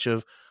get a bunch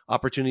of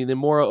opportunity. Then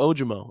Moro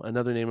Ojimo,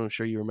 another name I'm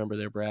sure you remember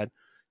there, Brad.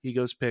 He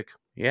goes pick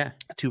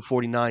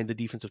 249, the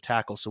defensive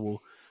tackle. So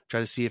we'll try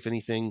to see if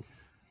anything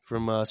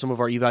from some of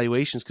our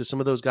evaluations, because some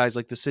of those guys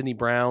like the Sidney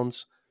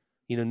Browns,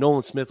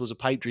 Nolan Smith was a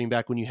pipe dream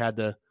back when you had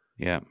the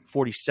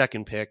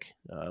 42nd pick.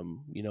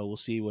 We'll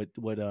see what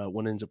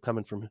ends up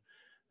coming from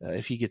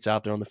if he gets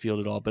out there on the field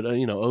at all. But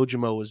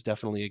Ojimo was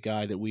definitely a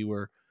guy that we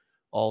were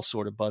all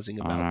sort of buzzing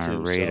about on our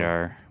too.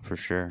 radar for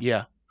sure.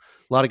 Yeah,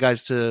 a lot of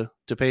guys to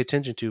pay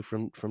attention to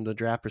from the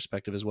draft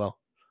perspective as well.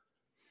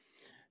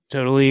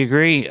 Totally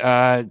agree.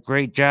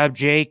 Great job,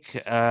 Jake.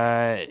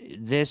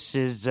 This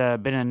has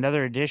been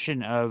another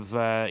edition of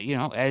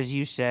as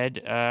you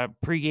said,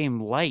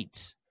 pregame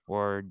light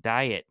or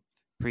diet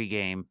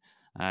pregame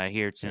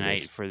here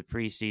tonight for the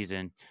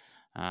preseason.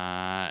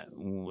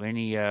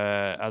 Any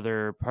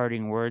other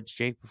parting words,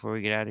 Jake, before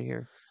we get out of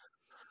here?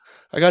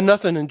 I got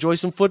nothing. Enjoy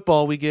some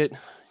football. We get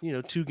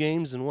 2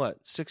 games in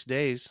 6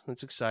 days.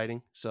 That's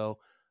exciting. So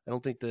I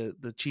don't think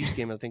the Chiefs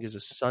game, I think, is a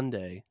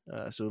Sunday.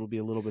 So it'll be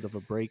a little bit of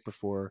a break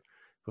before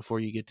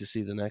you get to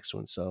see the next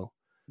one. So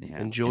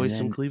enjoy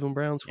some Cleveland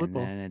Browns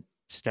football. And then it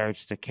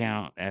starts to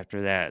count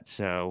after that.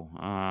 So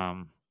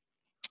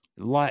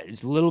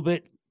it's a little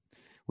bit.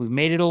 We've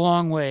made it a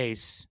long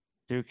ways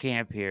through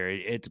camp here.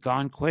 It's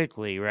gone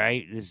quickly,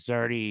 right? This is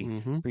already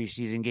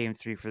preseason game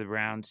 3 for the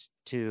Browns,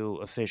 2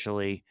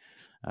 officially,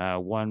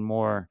 1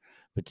 more,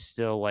 but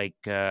still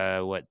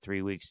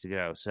 3 weeks to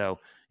go. So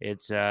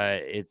it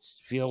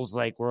feels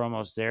like we're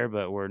almost there,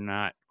 but we're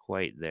not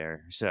quite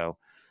there. So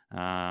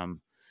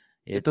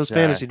get those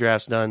fantasy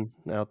drafts done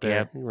out there.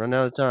 Yep. Run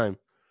out of time.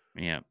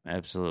 Yeah,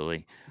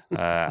 absolutely.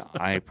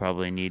 I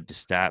probably need to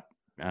stop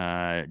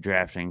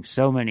drafting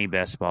so many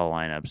best ball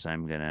lineups.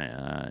 I'm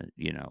gonna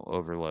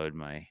overload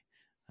my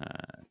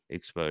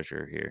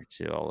exposure here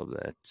to all of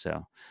that.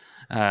 So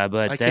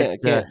but I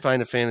can't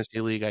find a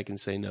fantasy league I can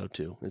say no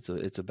to.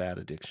 It's a bad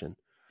addiction.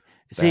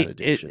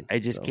 I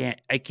just can't.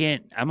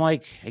 I'm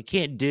like, I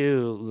can't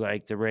do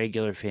like the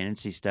regular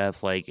fantasy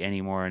stuff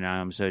anymore.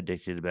 Now I'm so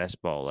addicted to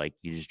best ball. Like,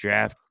 you just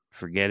draft,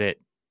 forget it,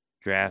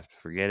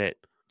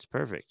 It's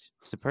perfect.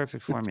 It's the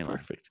perfect formula.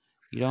 It's perfect.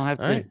 You don't have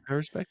to. All right, I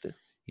respect it.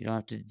 You don't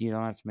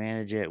have to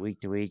manage it week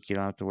to week. You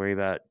don't have to worry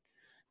about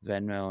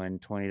Venmo and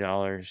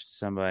 $20 to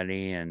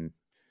somebody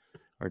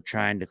or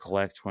trying to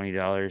collect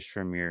 $20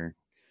 from your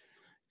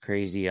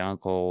crazy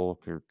uncle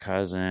or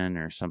cousin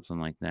or something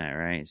like that,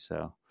 right?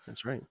 So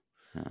that's right.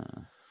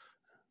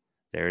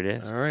 There it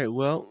is. All right.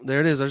 Well, there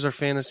it is. There's our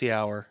fantasy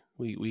hour.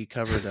 We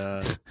covered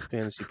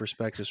fantasy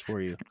perspectives for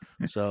you.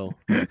 So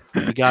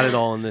we got it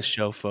all in this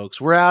show,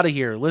 folks. We're out of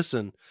here.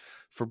 Listen,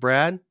 for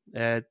Brad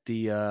at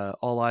the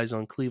All Eyes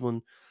on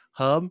Cleveland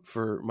Hub,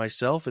 for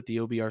myself at the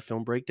OBR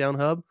Film Breakdown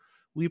Hub,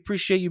 we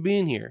appreciate you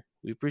being here.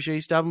 We appreciate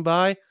you stopping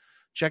by.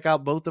 Check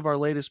out both of our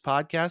latest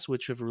podcasts,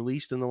 which have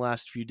released in the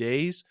last few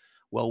days.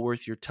 Well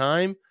worth your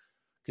time.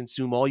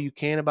 Consume all you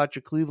can about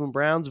your Cleveland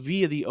Browns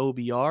via the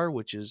OBR,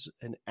 which is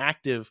an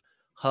active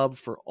hub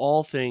for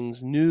all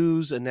things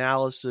news,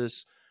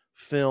 analysis,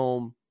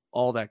 film,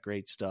 all that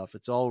great stuff.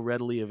 It's all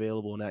readily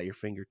available and at your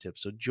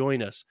fingertips. So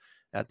join us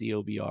at the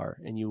OBR,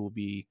 and you will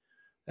be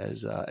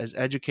as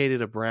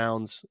educated a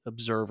Browns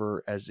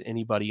observer as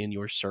anybody in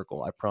your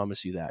circle. I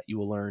promise you that. You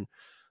will learn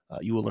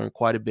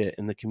quite a bit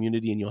in the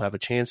community, and you'll have a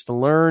chance to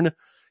learn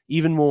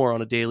even more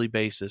on a daily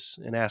basis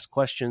and ask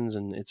questions.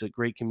 And it's a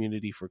great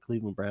community for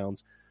Cleveland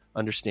Browns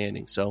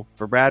understanding. So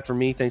for Brad, for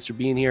me, thanks for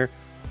being here.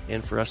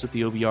 And for us at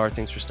the OBR,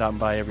 thanks for stopping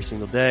by every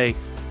single day.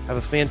 Have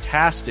a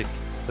fantastic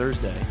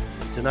Thursday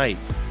tonight.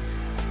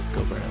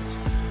 Go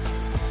Browns.